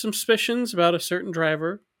there's some suspicions about a certain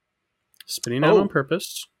driver spinning out on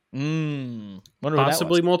purpose.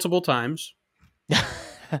 Possibly multiple times.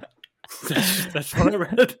 That's what I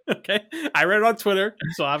read. Okay, I read it on Twitter,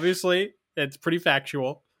 so obviously it's pretty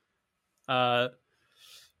factual. I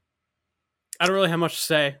don't really have much to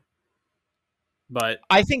say, but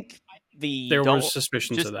I think there were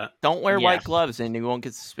suspicions of that. Don't wear white gloves, and you won't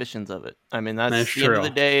get suspicions of it. I mean, that's the end of the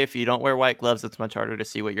day. If you don't wear white gloves, it's much harder to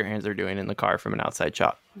see what your hands are doing in the car from an outside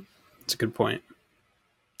shot. That's a good point.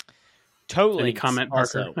 Totally. Any comment,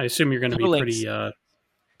 Parker? I assume you're going to be pretty.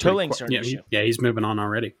 Toe links are an issue. Yeah, he's moving on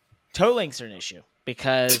already. Toe links are an issue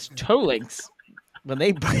because toe links, when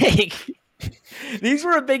they break, these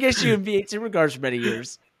were a big issue in V8 Supercars for many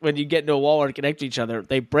years. When you get into a wall or connect to each other,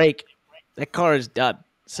 they break. That car is done.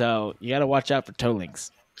 So you got to watch out for toe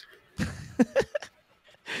links.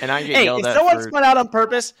 And I get yelled at. If someone spun out on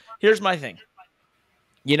purpose, here's my thing.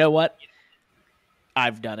 You know what?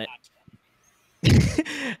 I've done it.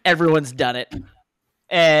 Everyone's done it.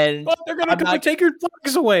 And they're going to take your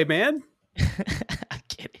flags away, man. I'm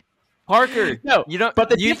kidding. Parker, no, you don't. But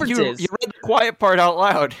the difference is, you read the quiet part out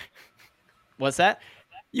loud. What's that?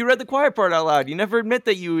 You read the quiet part out loud. You never admit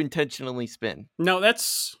that you intentionally spin. No,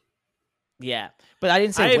 that's. Yeah, but I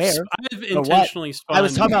didn't say where. I've intentionally spun. I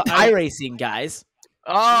was talking about iRacing, guys.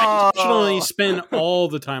 I intentionally spin all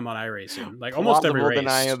the time on iRacing, like almost every race.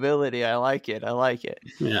 Deniability. I like it.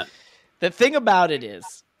 Yeah. The thing about it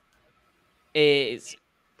is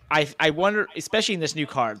I wonder, especially in this new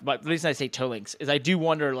car, but the reason I say toe links is I do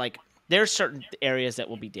wonder, like, there's certain areas that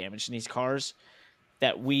will be damaged in these cars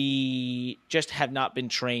that we just have not been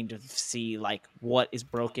trained to see, like, what is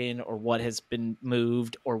broken or what has been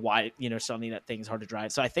moved or why, suddenly that thing's hard to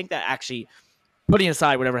drive. So I think that actually, putting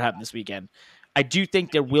aside whatever happened this weekend, I do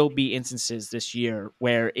think there will be instances this year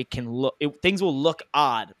where things will look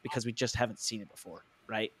odd because we just haven't seen it before,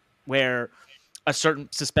 right? Where a certain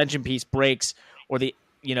suspension piece breaks, or the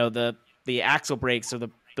axle breaks, or the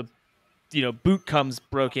boot comes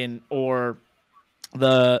broken, or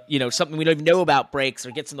something we don't even know about breaks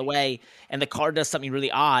or gets in the way, and the car does something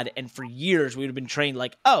really odd. And for years we would have been trained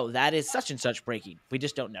like, oh, that is such and such braking. We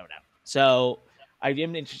just don't know now. So I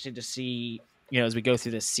am interested to see, as we go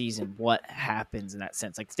through this season, what happens in that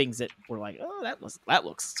sense. Like things that were like, oh, that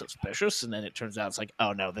looks suspicious, and then it turns out it's like,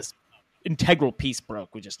 oh no, this integral piece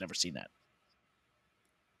broke. We just never seen that.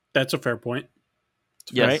 That's a fair point.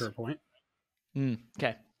 Fair point.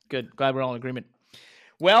 Okay, good. Glad we're all in agreement.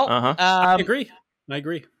 Well, I agree.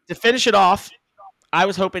 To finish it off, I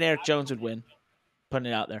was hoping Eric Jones would win.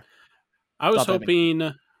 Putting it out there. I was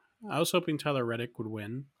hoping Tyler Reddick would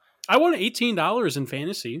win. I won $18 in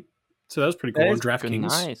fantasy, so that was pretty cool on DraftKings.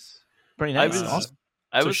 Nice, pretty nice.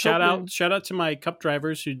 Awesome. Shout out to my Cup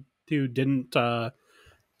drivers who didn't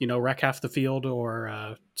wreck half the field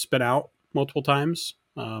or spin out multiple times.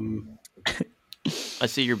 I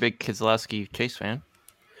see you're a big Keselowski Chase fan.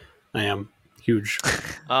 I am huge.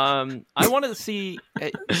 I wanted to see.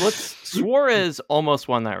 Suarez almost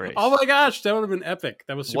won that race. Oh my gosh, that would have been epic.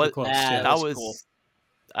 That was super close. That was cool.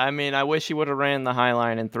 I mean, I wish he would have ran the high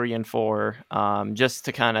line in 3 and 4, just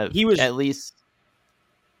to kind of at least.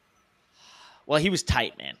 Well, he was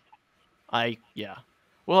tight, man.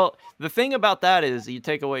 Well, the thing about that is you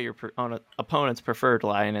take away your opponent's preferred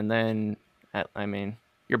line, and then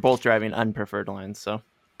you're both driving unpreferred lines. So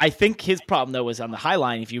I think his problem though was on the high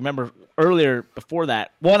line. If you remember earlier before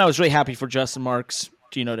that, I was really happy for Justin Marks,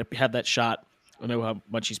 to have that shot. I know how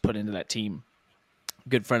much he's put into that team.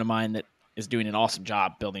 Good friend of mine that is doing an awesome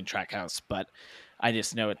job building Trackhouse, but I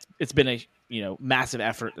just know it's been a massive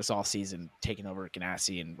effort this all season taking over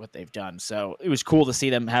Ganassi and what they've done. So it was cool to see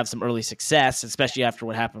them have some early success, especially after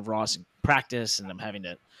what happened with Ross in practice and them having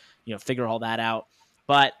to figure all that out.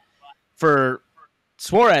 But for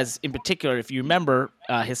Suarez in particular, if you remember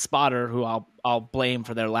his spotter, who I'll blame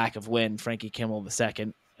for their lack of win, Frankie Kimmel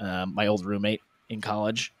II, my old roommate in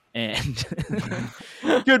college. And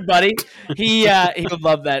good buddy. He'll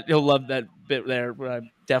love that. He'll love that bit there. I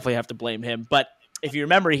definitely have to blame him. But if you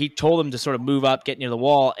remember, he told him to sort of move up, get near the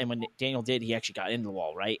wall. And when Daniel did, he actually got into the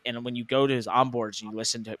wall, right? And when you go to his onboards, you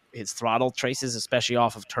listen to his throttle traces, especially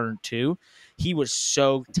off of turn 2. He was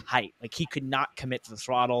so tight. Like he could not commit to the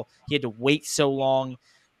throttle. He had to wait so long.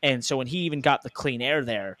 And so when he even got the clean air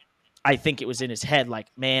there, I think it was in his head like,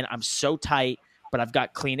 man, I'm so tight. But I've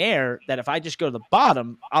got clean air that if I just go to the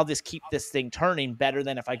bottom, I'll just keep this thing turning better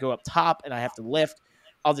than if I go up top and I have to lift.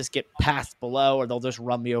 I'll just get passed below or they'll just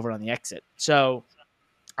run me over on the exit. So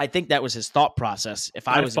I think that was his thought process. If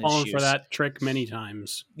I was fallen for that trick many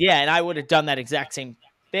times. Yeah, and I would have done that exact same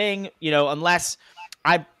thing, unless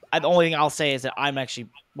the only thing I'll say is that I'm actually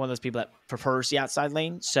one of those people that prefers the outside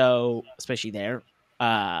lane. So especially there,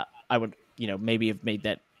 I would, maybe have made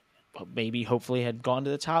that. Maybe hopefully had gone to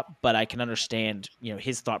the top, but I can understand,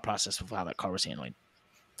 his thought process of how that car was handling.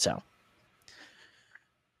 So,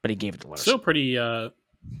 but he gave it to Larson. Still pretty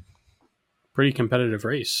competitive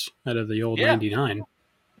race out of the old 99.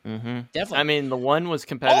 Mm-hmm. Definitely. I mean, the one was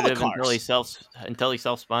competitive until he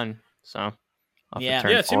self spun. So,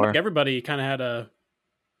 it seemed like everybody kind of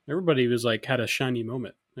had a shiny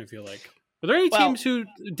moment. I feel like. Were there any teams who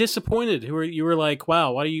disappointed? You were like,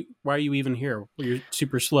 wow, why are you even here? You're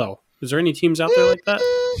super slow. Is there any teams out there like that?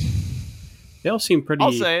 They all seem pretty.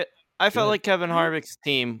 I'll say it. I felt like Kevin Harvick's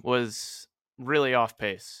team was really off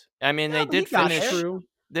pace. I mean, they did finish.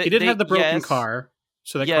 He did have the broken car,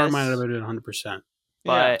 so that car might have been 100%.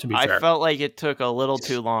 But to be fair. I felt like it took a little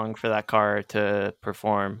too long for that car to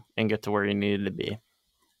perform and get to where he needed to be.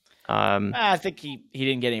 I think he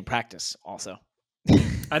didn't get any practice. Also.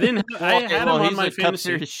 I had him on my fantasy. Cup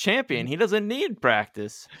Series champion. He doesn't need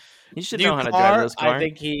practice. He should know how to drive those cars. I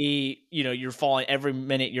think you're falling every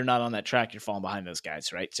minute you're not on that track. You're falling behind those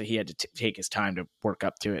guys, right? So he had to take his time to work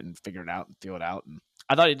up to it and figure it out and feel it out. And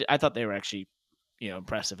I thought they were actually,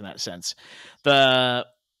 impressive in that sense. I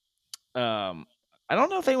don't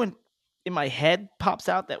know if anyone in my head pops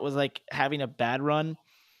out that was like having a bad run.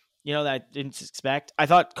 That I didn't expect. I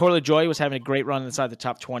thought Corey LaJoie was having a great run inside the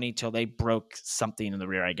top 20 till they broke something in the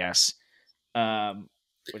rear, I guess,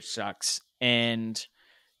 which sucks. And,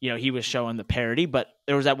 he was showing the parity. But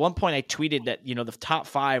there was at one point I tweeted that, the top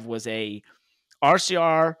 5 was a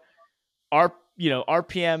RCR,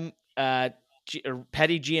 RPM,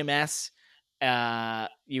 Petty GMS.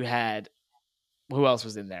 You had, who else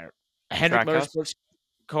was in there? Hendrick Motorsports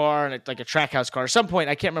car and like a Trackhouse car. At some point,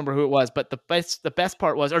 I can't remember who it was, but the best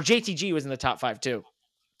part was, or JTG was in the top 5 too.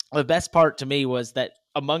 The best part to me was that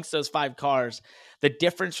amongst those 5 cars, the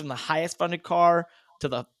difference from the highest funded car to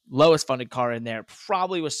the lowest funded car in there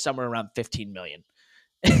probably was somewhere around 15 million.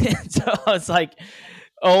 So I was like,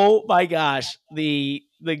 oh my gosh, the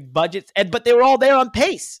the budgets, but they were all there on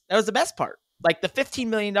pace. That was the best part. Like the $15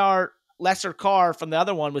 million lesser car from the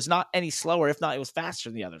other one was not any slower. If not, it was faster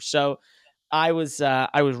than the other. So I was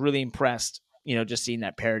really impressed. Just seeing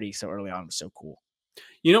that parity so early on was so cool.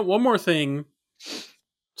 One more thing,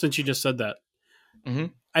 since you just said that, mm-hmm.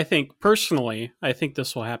 I think personally,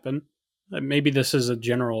 this will happen. Maybe this is a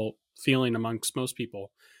general feeling amongst most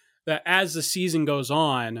people, that as the season goes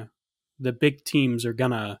on, the big teams are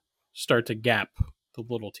gonna start to gap the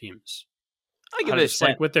little teams. I give it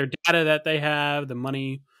like with their data that they have, the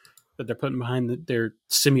money that they're putting behind their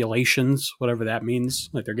simulations, whatever that means.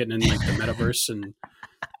 Like they're getting in like the metaverse and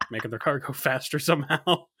making their car go faster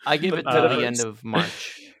somehow. I give it to the end of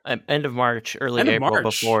March, early April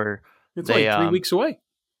before it's like 3 weeks away.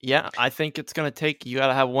 Yeah, I think it's going to take. You got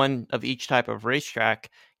to have one of each type of racetrack,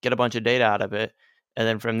 get a bunch of data out of it, and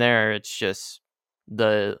then from there, it's just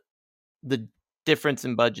the difference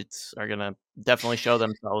in budgets are going to definitely show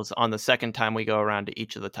themselves on the second time we go around to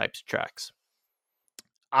each of the types of tracks.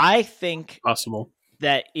 I think possible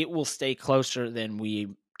that it will stay closer than we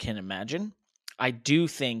can imagine. I do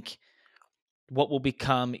think what will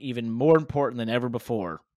become even more important than ever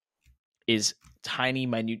before is tiny,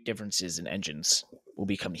 minute differences in engines will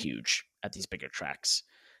become huge at these bigger tracks.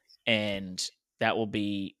 And that will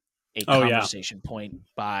be a conversation point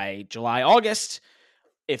by July, August.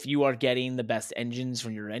 If you are getting the best engines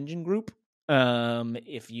from your engine group,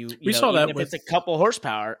 if we saw that if it's a couple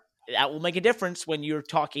horsepower, that will make a difference when you're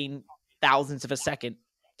talking thousands of a second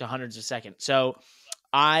to hundreds of seconds. So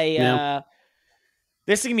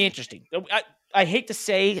this is going to be interesting. I hate to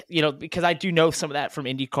say, because I do know some of that from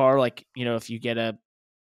IndyCar. Like,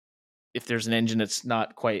 if there's an engine that's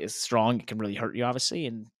not quite as strong, it can really hurt you, obviously.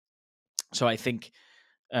 And so I think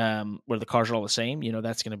where the cars are all the same,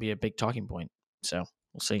 that's going to be a big talking point. So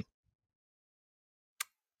we'll see.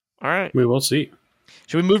 All right. We will see.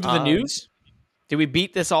 Should we move to the news? Did we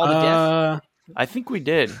beat this all to death? I think we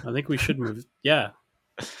did. I think we should move. Yeah.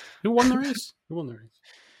 Who won the race?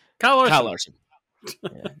 Kyle Larson. Yeah.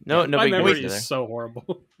 No, my memory is so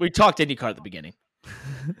horrible. We talked IndyCar at the beginning.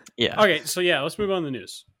 Yeah. Okay, so let's move on to the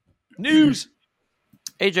news. News.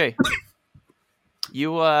 AJ,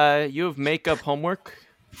 you have makeup homework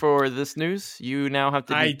for this news. You now have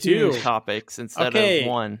to do 2 topics instead of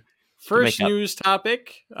one. First news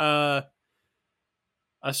topic. A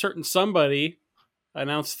certain somebody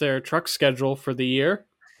announced their truck schedule for the year.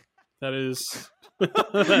 That is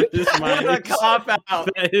my cop-out.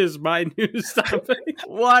 That is my news topic.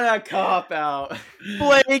 What a cop-out.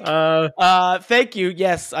 Blake, thank you.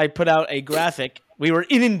 Yes, I put out a graphic. We were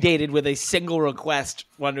inundated with a single request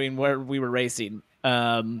wondering where we were racing.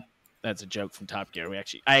 That's a joke from Top Gear.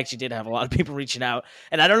 I actually did have a lot of people reaching out.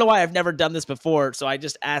 And I don't know why I've never done this before, so I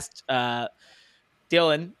just asked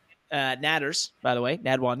Dylan Nadders, by the way,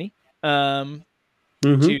 Nadwani,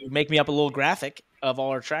 to make me up a little graphic of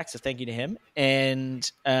all our tracks. So thank you to him. And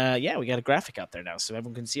we got a graphic out there now so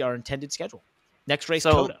everyone can see our intended schedule. Next race,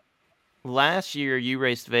 Coda. Last year you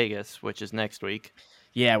raced Vegas, which is next week.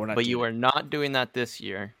 Yeah, we're not. But you are not doing that this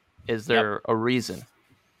year. Is there a reason?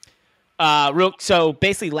 So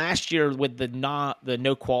basically, last year with the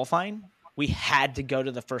no qualifying, we had to go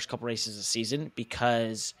to the first couple races of the season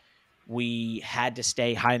because we had to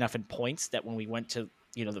stay high enough in points that when we went to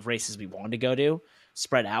the races we wanted to go to,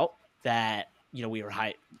 spread out, that we were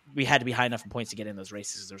high. We had to be high enough in points to get in those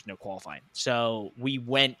races because there was no qualifying. So we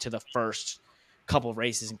went to the first couple of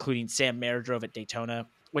races, including Sam Mayer drove at Daytona,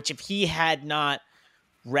 which if he had not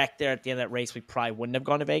wrecked there at the end of that race, we probably wouldn't have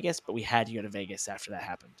gone to Vegas, but we had to go to Vegas after that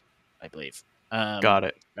happened, I believe. Got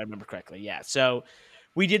it. I remember correctly. Yeah. So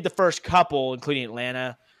we did the first couple, including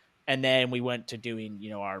Atlanta, and then we went to doing,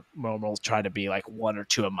 our normal, try to be like 1 or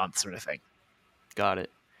 2 a month sort of thing. Got it.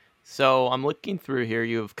 So I'm looking through here.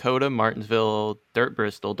 You have Coda, Martinsville, Dirt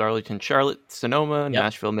Bristol, Darlington, Charlotte, Sonoma,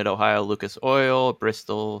 Nashville, Mid-Ohio, Lucas Oil,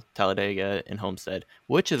 Bristol, Talladega, and Homestead.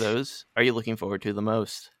 Which of those are you looking forward to the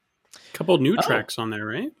most? A couple new tracks on there,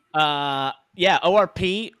 right?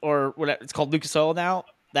 ORP, or whatever it's called, Lucas Oil now.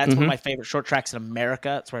 That's one of my favorite short tracks in America.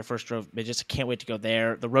 That's where I first drove midgets. I can't wait to go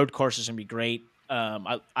there. The road course is going to be great. I'm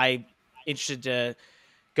interested to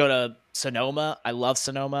go to Sonoma. I love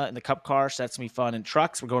Sonoma in the Cup car, so that's going to be fun. And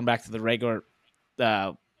trucks, we're going back to the regular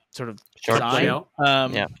sort of design.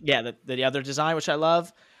 The other design, which I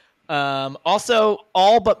love. Also,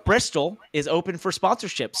 all but Bristol is open for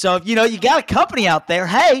sponsorship. So if you got a company out there,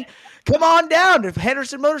 hey, come on down to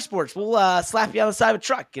Henderson Motorsports. We'll slap you on the side of a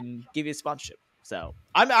truck and give you a sponsorship. So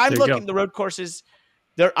I'm looking the road courses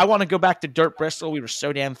there. I want to go back to Dirt Bristol. We were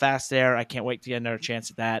so damn fast there. I can't wait to get another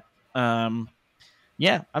chance at that. I'm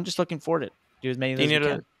just looking forward to it. Do as many as we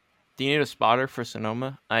can. Do you need a spotter for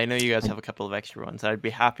Sonoma? I know you guys have a couple of extra ones. I'd be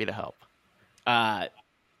happy to help.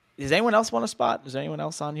 Does anyone else want a spot? Is there anyone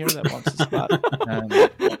else on here that wants a spot?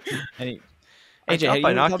 AJ, how do you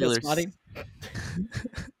binoculars. spotting?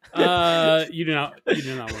 You do not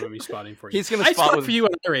want me spotting for you. He's gonna I spot spot for you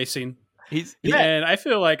at racing. And I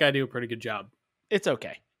feel like I do a pretty good job. It's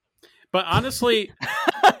okay. But honestly,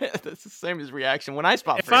 that's the same as reaction when I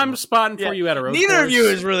spot. If I'm spotting for you at a road neither course, of you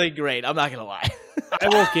is really great. I'm not gonna lie. I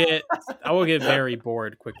will get very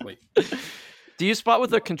bored quickly. Do you spot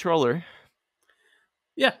with a controller?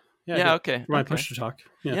 Yeah. Okay. My push to talk.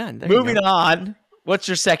 Yeah. Moving on. What's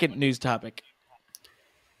your second news topic?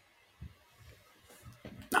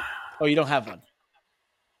 Oh, you don't have one.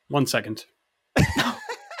 1 second.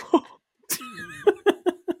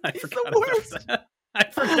 I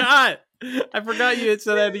forgot you had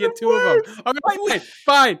said I had to get two of them. Okay,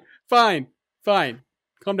 fine.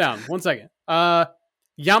 Calm down. 1 second.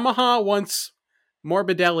 Yamaha wants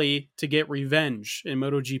Morbidelli to get revenge in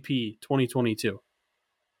MotoGP 2022.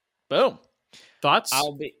 Boom. Thoughts?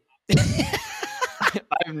 I've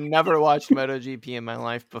never watched MotoGP in my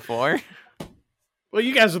life before. Well,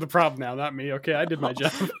 you guys are the problem now, not me. Okay, I did my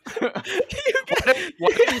job. Why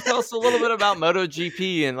don't you tell us a little bit about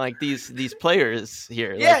MotoGP and like these players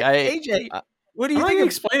here? Yeah, like, AJ, what do you think?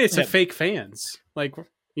 Explain it to fake fans. Like,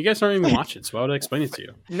 you guys aren't even watching, so why would I explain it to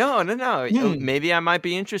you? No. Maybe I might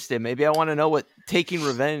be interested. Maybe I want to know what taking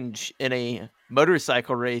revenge in a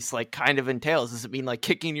motorcycle race like kind of entails. Does it mean like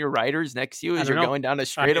kicking your riders next to you as you're going down a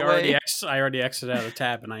straightaway? I already exited out of the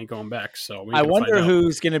tab and I ain't going back. So I wonder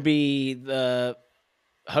who's going to be the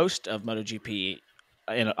host of MotoGP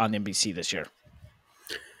on NBC this year.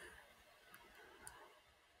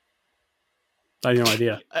 I have no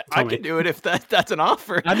idea. I can do it if that's an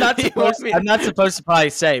offer. I'm not supposed to probably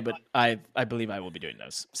say, but I believe I will be doing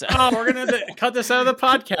those. So. Oh, we're gonna cut this out of the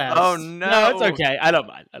podcast. Oh no, it's okay. I don't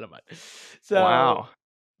mind. So wow,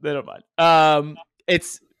 I don't mind.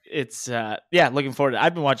 It's looking forward to it.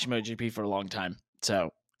 I've been watching MotoGP for a long time,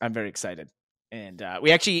 so I'm very excited. And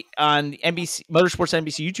we actually on the NBC Motorsports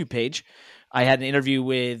NBC YouTube page, I had an interview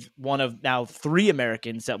with one of now 3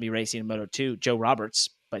 Americans that will be racing in Moto2, Joe Roberts.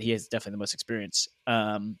 But he has definitely the most experience.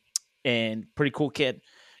 And pretty cool kid.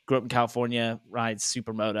 Grew up in California, rides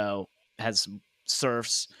supermoto, has some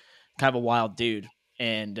surfs, kind of a wild dude,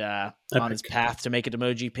 and on his path to make it to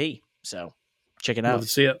MotoGP. So check it out. Love to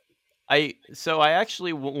see it. I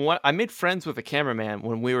made friends with a cameraman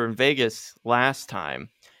when we were in Vegas last time,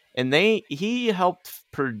 and he helped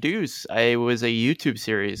produce. It was a YouTube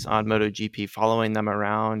series on MotoGP, following them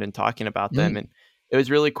around and talking about them, and it was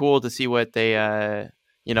really cool to see what they.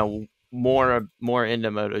 More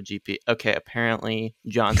into MotoGP. Okay, apparently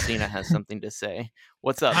John Cena has something to say.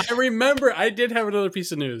 What's up? I remember I did have another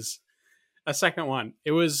piece of news. A second one.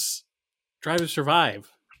 It was Drive to Survive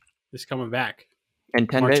is coming back. And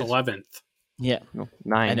 10 March days. 11th. Yeah.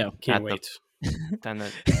 9. I know. Can't wait. 10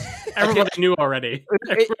 Everybody knew already.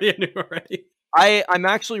 I'm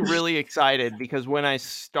actually really excited because when I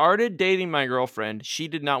started dating my girlfriend, she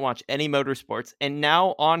did not watch any motorsports. And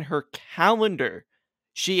now on her calendar,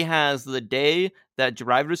 she has the day that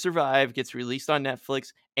Drive to Survive gets released on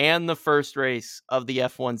Netflix and the first race of the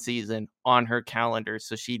F1 season on her calendar,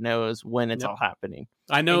 so she knows when it's all happening.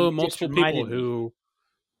 I know multiple people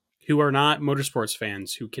who are not motorsports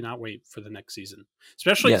fans who cannot wait for the next season,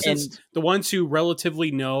 especially since the ones who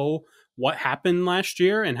relatively know what happened last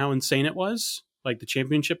year and how insane it was, like the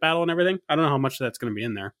championship battle and everything. I don't know how much that's going to be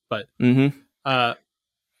in there, but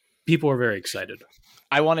people are very excited.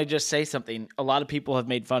 I want to just say something. A lot of people have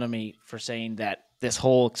made fun of me for saying that this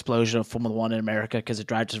whole explosion of Formula One in America because of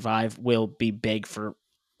Drive to Survive will be big for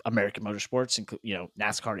American motorsports, including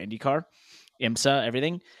NASCAR, IndyCar, IMSA,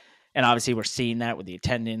 everything. And obviously we're seeing that with the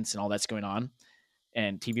attendance and all that's going on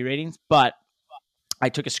and TV ratings. But I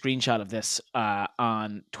took a screenshot of this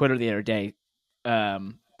on Twitter the other day.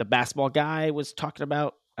 The basketball guy was talking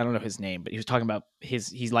about, I don't know his name, but he was talking about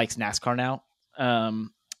he likes NASCAR now.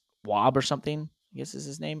 Wob or something, I guess is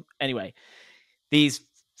his name. Anyway, these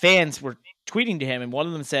fans were tweeting to him, and one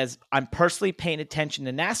of them says, "I'm personally paying attention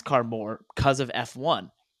to NASCAR more because of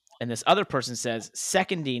F1." And this other person says,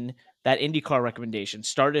 seconding that IndyCar recommendation,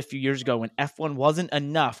 started a few years ago when F1 wasn't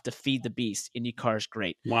enough to feed the beast. IndyCar is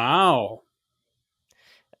great. Wow.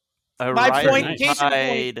 My point.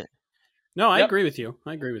 No, I agree with you.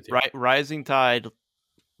 Rising tide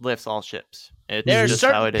lifts all ships. There are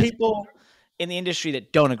certain people in the industry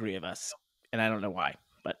that don't agree with us, and I don't know why,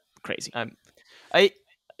 but crazy.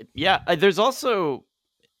 There's also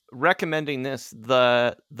recommending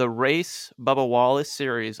the Race Bubba Wallace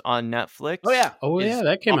series on Netflix. Oh yeah,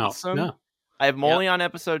 that came out. Yeah. I'm only on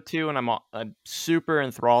episode 2, and I'm super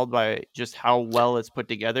enthralled by just how well it's put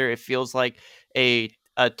together. It feels like a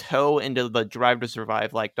toe into the Drive to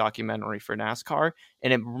Survive like documentary for NASCAR,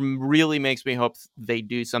 and it really makes me hope they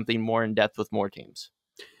do something more in depth with more teams.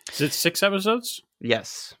 Is it 6 episodes?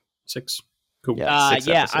 Yes. 6. Cool. Yeah, 6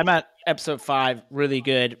 episodes. I'm at episode 5. Really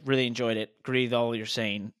good. Really enjoyed it. Agree with all you're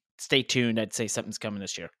saying. Stay tuned. I'd say something's coming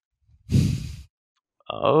this year.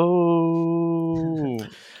 Oh,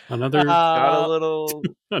 another got a little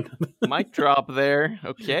mic drop there.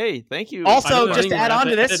 Okay, thank you. Also, just to add on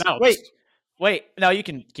to this, wait, no, you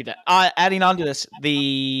can keep that. Adding on to this,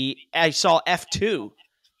 I saw F2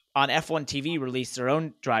 on F1 TV released their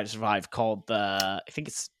own Drive to Survive called I think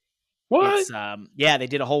it's what? It's, they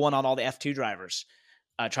did a whole one on all the F2 drivers.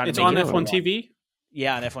 Trying it's to make on F1 TV.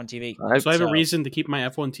 Yeah, on F1 TV. So I have a reason to keep my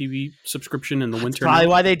F1 TV subscription in the winter. Probably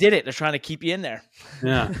why they did it. They're trying to keep you in there.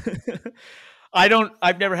 Yeah.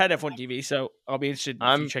 I've never had F1 TV, so I'll be interested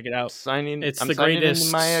if you check it out. It's the greatest.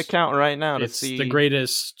 In my account right now to see. It's the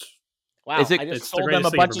greatest. Wow, I just sold them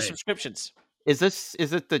a bunch of subscriptions. Is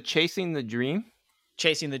it the Chasing the Dream?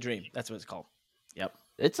 Chasing the Dream. That's what it's called. Yep.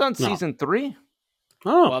 It's on season 3.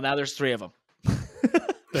 Oh. Well, now there's 3 of them.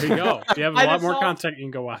 There you go. You have a lot more content you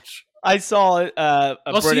can go watch. I saw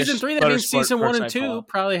season 3. That means season 1 and 2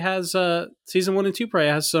 probably has season 1 and 2 probably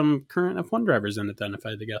has some current F1 drivers in it. Then, if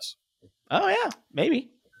I had to guess. Oh yeah, maybe.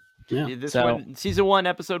 Yeah. Season 1,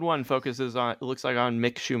 episode 1 focuses on. It looks like on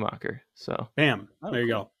Mick Schumacher. So, bam. There you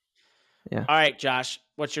go. Yeah. All right, Josh.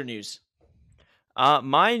 What's your news?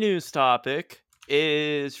 My news topic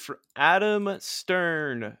is Adam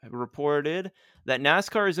Stern reported that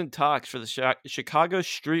NASCAR is in talks for the Chicago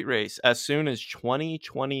Street Race as soon as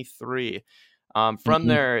 2023. From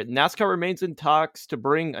there, NASCAR remains in talks to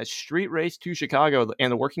bring a street race to Chicago,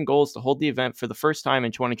 and the working goal is to hold the event for the first time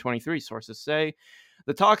in 2023, sources say.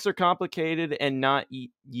 The talks are complicated and not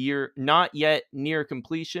yet near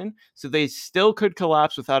completion, so they still could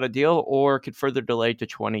collapse without a deal or could further delay to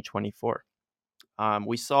 2024.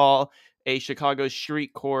 We saw a Chicago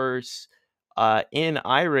street course in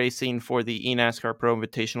iRacing for the eNASCAR Pro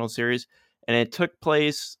Invitational Series, and it took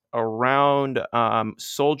place around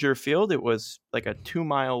Soldier Field. It was like a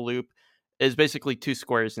 2-mile loop. It's basically 2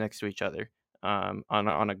 squares next to each other on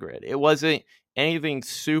a grid. It wasn't anything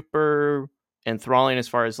super enthralling as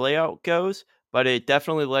far as layout goes, but it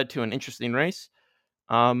definitely led to an interesting race.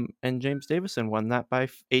 And James Davison won that by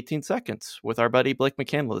 18 seconds with our buddy Blake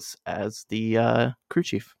McCandless as the crew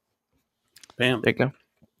chief. Bam. There you go.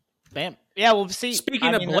 Bam. Yeah, we'll see.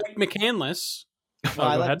 Speaking of Blake McCandless, go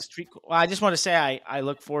ahead. I just want to say I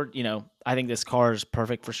look forward. I think this car is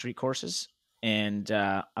perfect for street courses, and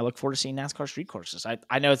I look forward to seeing NASCAR street courses.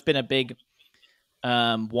 I know it's been a big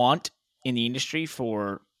want in the industry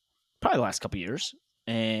for probably the last couple of years,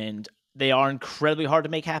 and they are incredibly hard to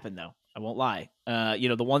make happen. Though I won't lie,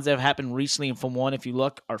 the ones that have happened recently in Formula 1, if you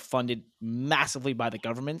look, are funded massively by the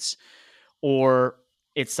governments, or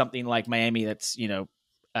it's something like Miami that's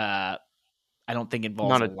I don't think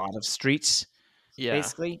involves a lot of streets. Yeah.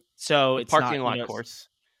 Basically. So it's parking lot course.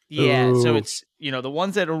 Yeah. Ooh. So it's, the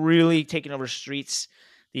ones that are really taking over streets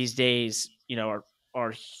these days,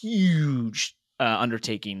 are huge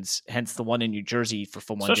undertakings. Hence the one in New Jersey for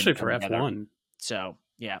Formula 1. Especially for F1. So,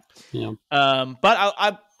 yeah. Yeah.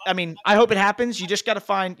 But I hope it happens. You just got to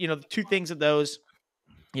find, the 2 things of those,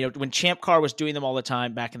 when Champ Car was doing them all the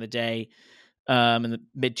time back in the day, in the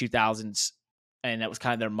mid 2000s, and that was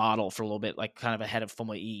kind of their model for a little bit, like kind of ahead of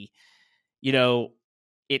Formula E.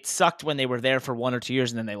 It sucked when they were there for 1 or 2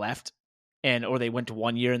 years and then they left, or they went to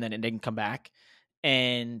 1 year and then it didn't come back.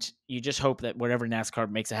 And you just hope that wherever NASCAR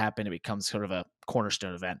makes it happen, it becomes sort of a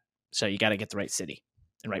cornerstone event. So you got to get the right city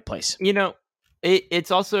and right place.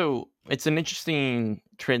 It's an interesting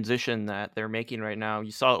transition that they're making right now. You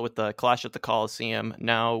saw it with the Clash at the Coliseum,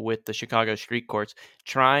 now with the Chicago street courts,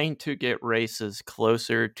 trying to get races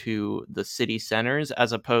closer to the city centers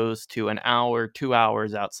as opposed to an hour, 2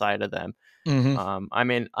 hours outside of them. Mm-hmm.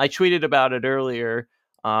 I tweeted about it earlier,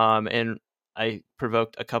 and I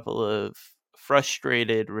provoked a couple of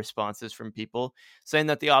frustrated responses from people saying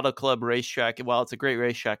that the Auto Club racetrack, while it's a great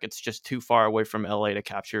racetrack, it's just too far away from LA to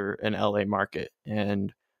capture an LA market.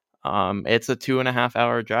 And it's a 2.5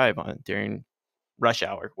 hour drive during rush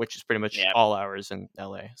hour, which is pretty much all hours in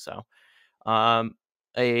LA. So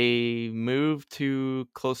a move to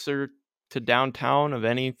closer to downtown of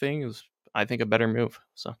anything is, I think, a better move.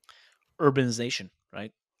 So urbanization,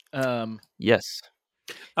 right? Yes.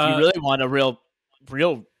 If you really want a real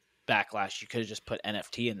backlash, you could have just put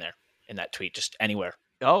NFT in there in that tweet, just anywhere.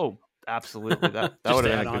 Oh, absolutely. That would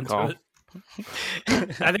have been a good call.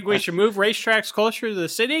 I think we should move racetracks closer to the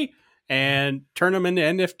city and turn them into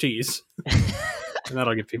NFTs, and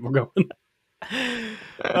that'll get people going.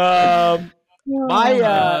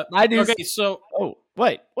 My news. Okay, so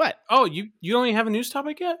what? Oh, you don't even have a news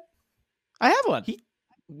topic yet? I have one. He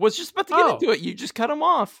was just about to get into it. You just cut him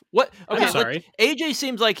off. What? Okay, I'm sorry. AJ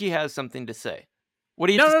seems like he has something to say. What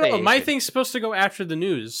do you? No. My thing's supposed to go after the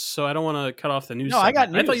news, so I don't want to cut off the news. No, I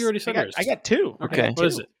got news. I thought you already said yours. I got two. Okay, what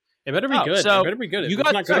is it? It better be good. So it better be good. You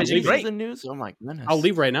got the news? Oh my goodness! I'll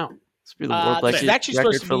leave right now. This will be the world record actually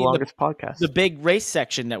supposed to for be the longest podcast. The big race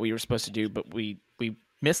section that we were supposed to do, but we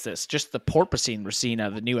missed this. Just the porpoising we're seeing out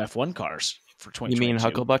of the new F1 cars for 2022. You mean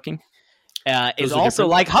hucklebucking? Is also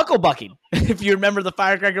like hucklebucking, if you remember the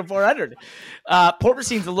Firecracker 400.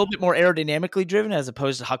 Porpoising is a little bit more aerodynamically driven as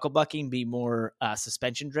opposed to hucklebucking be more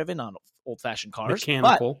suspension driven on old-fashioned cars.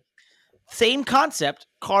 Mechanical. But same concept,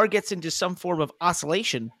 car gets into some form of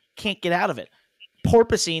oscillation, can't get out of it.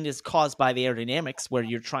 Porpoising is caused by the aerodynamics where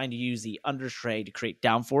you're trying to use the understray to create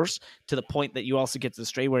downforce to the point that you also get to the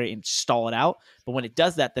stray where you install it out. But when it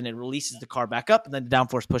does that, then it releases the car back up and then the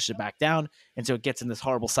downforce pushes it back down. And so it gets in this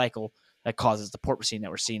horrible cycle that causes the porpoising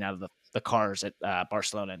that we're seeing out of the cars at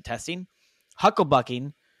Barcelona and testing.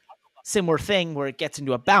 Hucklebucking, similar thing where it gets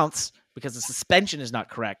into a bounce because the suspension is not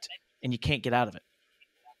correct and you can't get out of it.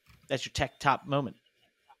 That's your top tech moment.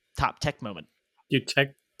 Your tech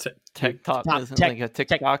TikTok isn't tech, like a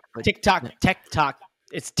TikTok. TikTok.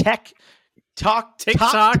 It's tech. TikTok.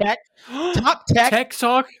 Top tech. Tech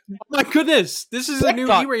talk. Oh my goodness, this is a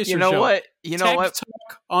new eraser. You know show. what? You know what?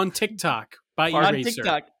 Talk on TikTok by On Eraser.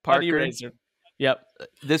 TikTok. Parker. Eraser. Yep.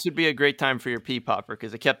 This would be a great time for your pee popper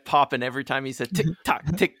because it kept popping every time he said TikTok,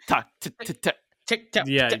 TikTok, TikTok. TikTok.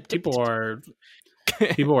 Yeah, people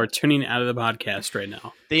are tuning out of the podcast right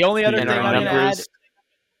now. The only other And thing our I'm going to add, numbers.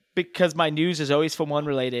 because my news is always Formula One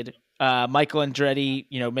related, Michael Andretti,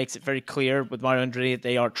 makes it very clear with Mario Andretti that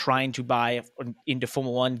they are trying to buy into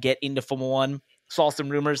Formula One, get into Formula One. Saw some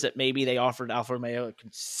rumors that maybe they offered Alfa Romeo a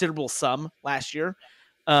considerable sum last year,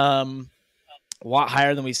 a lot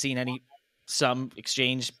higher than we've seen any sum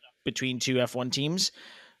exchange between two F1 teams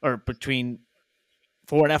or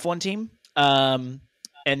for an F1 team.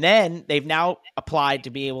 And then they've now applied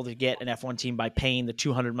to be able to get an F1 team by paying the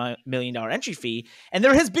 $200 million entry fee. And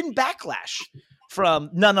there has been backlash from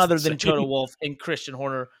none other than Toto Wolff and Christian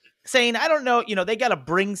Horner saying, I don't know, they got to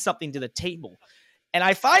bring something to the table. And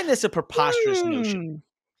I find this a preposterous notion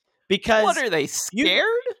because What are they scared?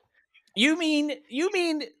 You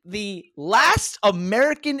mean the last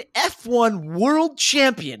American F1 world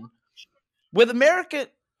champion, with America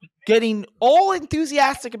getting all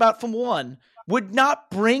enthusiastic about Formula One, would not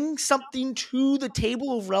bring something to the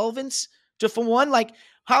table of relevance to Formula One? Like,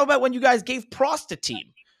 how about when you guys gave Prost a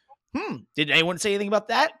team? Did anyone say anything about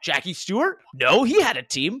that? Jackie Stewart? No, he had a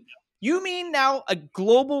team. You mean now a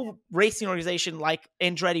global racing organization like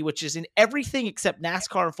Andretti, which is in everything except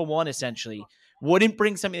NASCAR and Formula One, essentially, wouldn't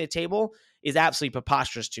bring something to the table is absolutely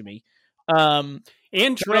preposterous to me.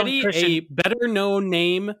 Andretti, a better known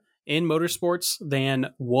name in motorsports than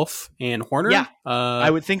Wolff and Horner. Yeah, I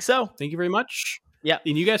would think so. Thank you very much. Yeah.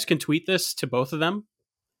 And you guys can tweet this to both of them.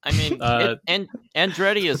 I mean,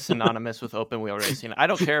 Andretti is synonymous with open wheel racing. I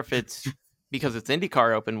don't care if it's because it's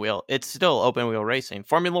IndyCar open wheel. It's still open wheel racing.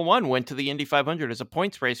 Formula One went to the Indy 500 as a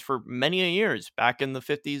points race for many years back in the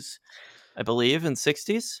 50s, I believe, and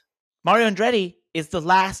 60s. Mario Andretti is the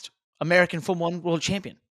last American Formula One world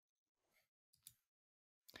champion.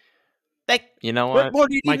 You know what? What more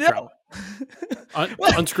do you need to know?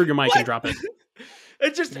 Unscrew your mic and drop it. I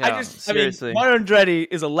mean, Mario Andretti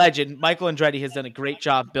is a legend. Michael Andretti has done a great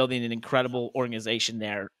job building an incredible organization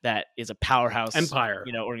there that is a powerhouse empire,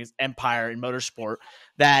 empire in motorsport.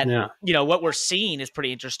 That what we're seeing is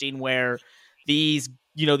pretty interesting. Where these,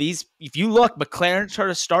 if you look, McLaren sort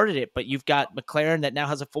of started it, but you've got McLaren that now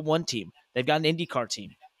has a Formula One team. They've got an IndyCar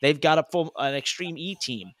team. They've got an Extreme E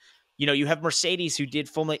team. You have Mercedes who did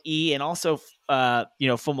Formula E and also,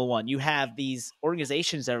 Formula One. You have these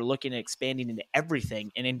organizations that are looking at expanding into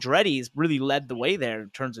everything. And Andretti's really led the way there in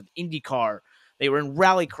terms of IndyCar. They were in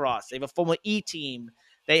Rallycross. They have a Formula E team.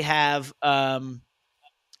 They have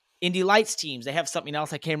Indy Lights teams. They have something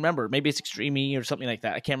else I can't remember. Maybe it's Extreme E or something like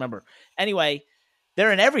that. I can't remember. Anyway,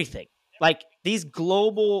 they're in everything. Like these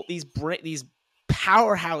global, these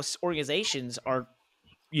powerhouse organizations are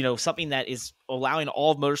something that is allowing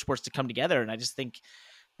all of motorsports to come together. And I just think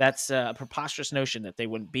that's a preposterous notion that they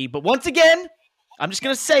wouldn't be. But once again, I'm just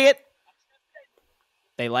going to say it.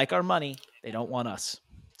 They like our money. They don't want us.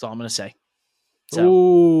 That's all I'm going to say. So.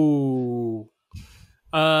 Ooh.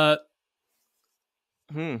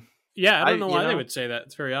 Yeah, I don't know you why they know, would say that.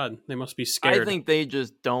 It's very odd. They must be scared. I think they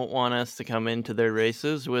just don't want us to come into their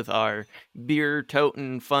races with our beer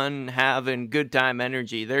toting, fun having, good time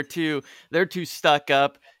energy. They're too stuck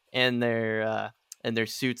up in their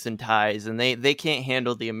suits and ties, and they can't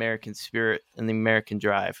handle the American spirit and the American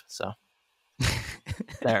drive. So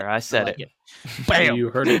there, I said like it. Bam! You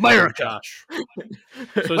heard it, America. Josh.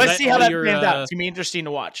 So Let's see how that your, pans out. It's gonna be interesting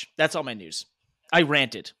to watch. That's all my news. I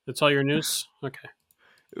ranted. That's all your news? Okay.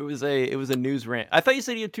 It was a news rant. I thought you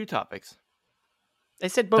said you had 2 topics. They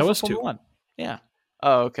said both That were was Formula 2. One. Yeah.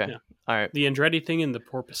 Oh, okay. Yeah. All right. The Andretti thing and the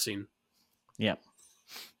porpoising. Yeah.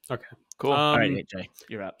 Okay. Cool. All right, AJ,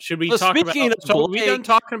 you're up. Should we Well, talk about? speaking of So are we Blake- done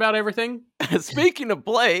talking about everything? Speaking of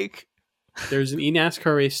Blake, There's an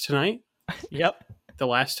eNASCAR race tonight. Yep. The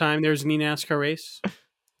last time there was an eNASCAR race,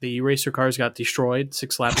 the racer cars got destroyed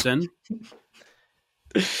 6 laps in.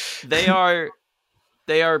 they are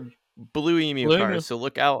Blue Emu Blue cars, Emu. so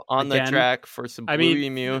look out on the Again, track for some Blue I mean,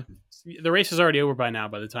 Emu. The race is already over by now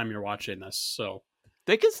by the time you're watching this. So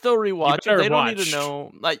They can still rewatch it. better They don't need watch. to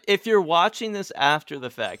know. Like, if you're watching this after the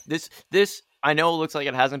fact, this I know it looks like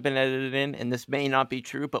it hasn't been edited in, and this may not be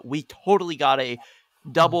true, but we totally got a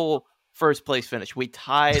double first place finish. We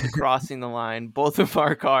tied crossing the line, both of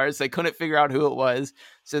our cars. They couldn't figure out who it was,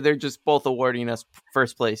 so they're just both awarding us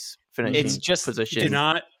first place finishing It's just- position.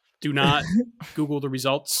 do not Google the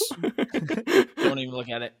results. Don't even look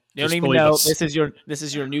at it. You Just don't even believe know us. this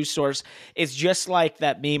is your news source. It's just like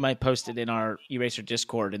that meme I posted in our Eraser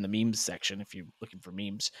Discord in the memes section. If you're looking for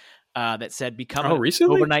memes, that said become an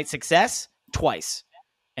recently? overnight success twice,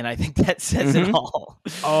 and I think that says it all.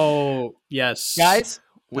 Oh yes, Guys,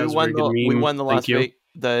 we That's a won very good meme. the Thank you.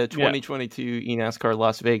 the 2022 eNASCAR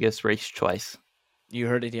Las Vegas race twice. you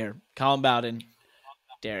heard it here. Colin Bowden,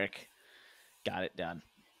 Derek, got it done.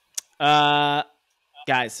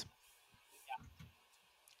 Guys,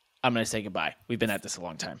 I'm gonna say goodbye. We've been at this a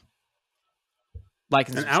long time. Like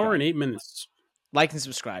and an subscribe. hour and 8 minutes. Like and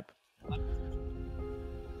subscribe.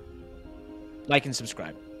 Like and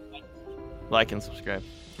subscribe. Like and subscribe.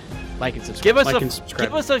 Like and subscribe. Give us Like and subscribe.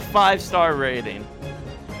 give us a 5-star rating.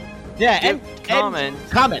 yeah, Give, and comment.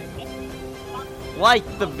 comment. Like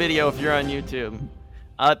the video if you're on YouTube.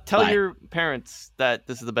 Tell Bye. your parents that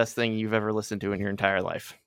this is the best thing you've ever listened to in your entire life.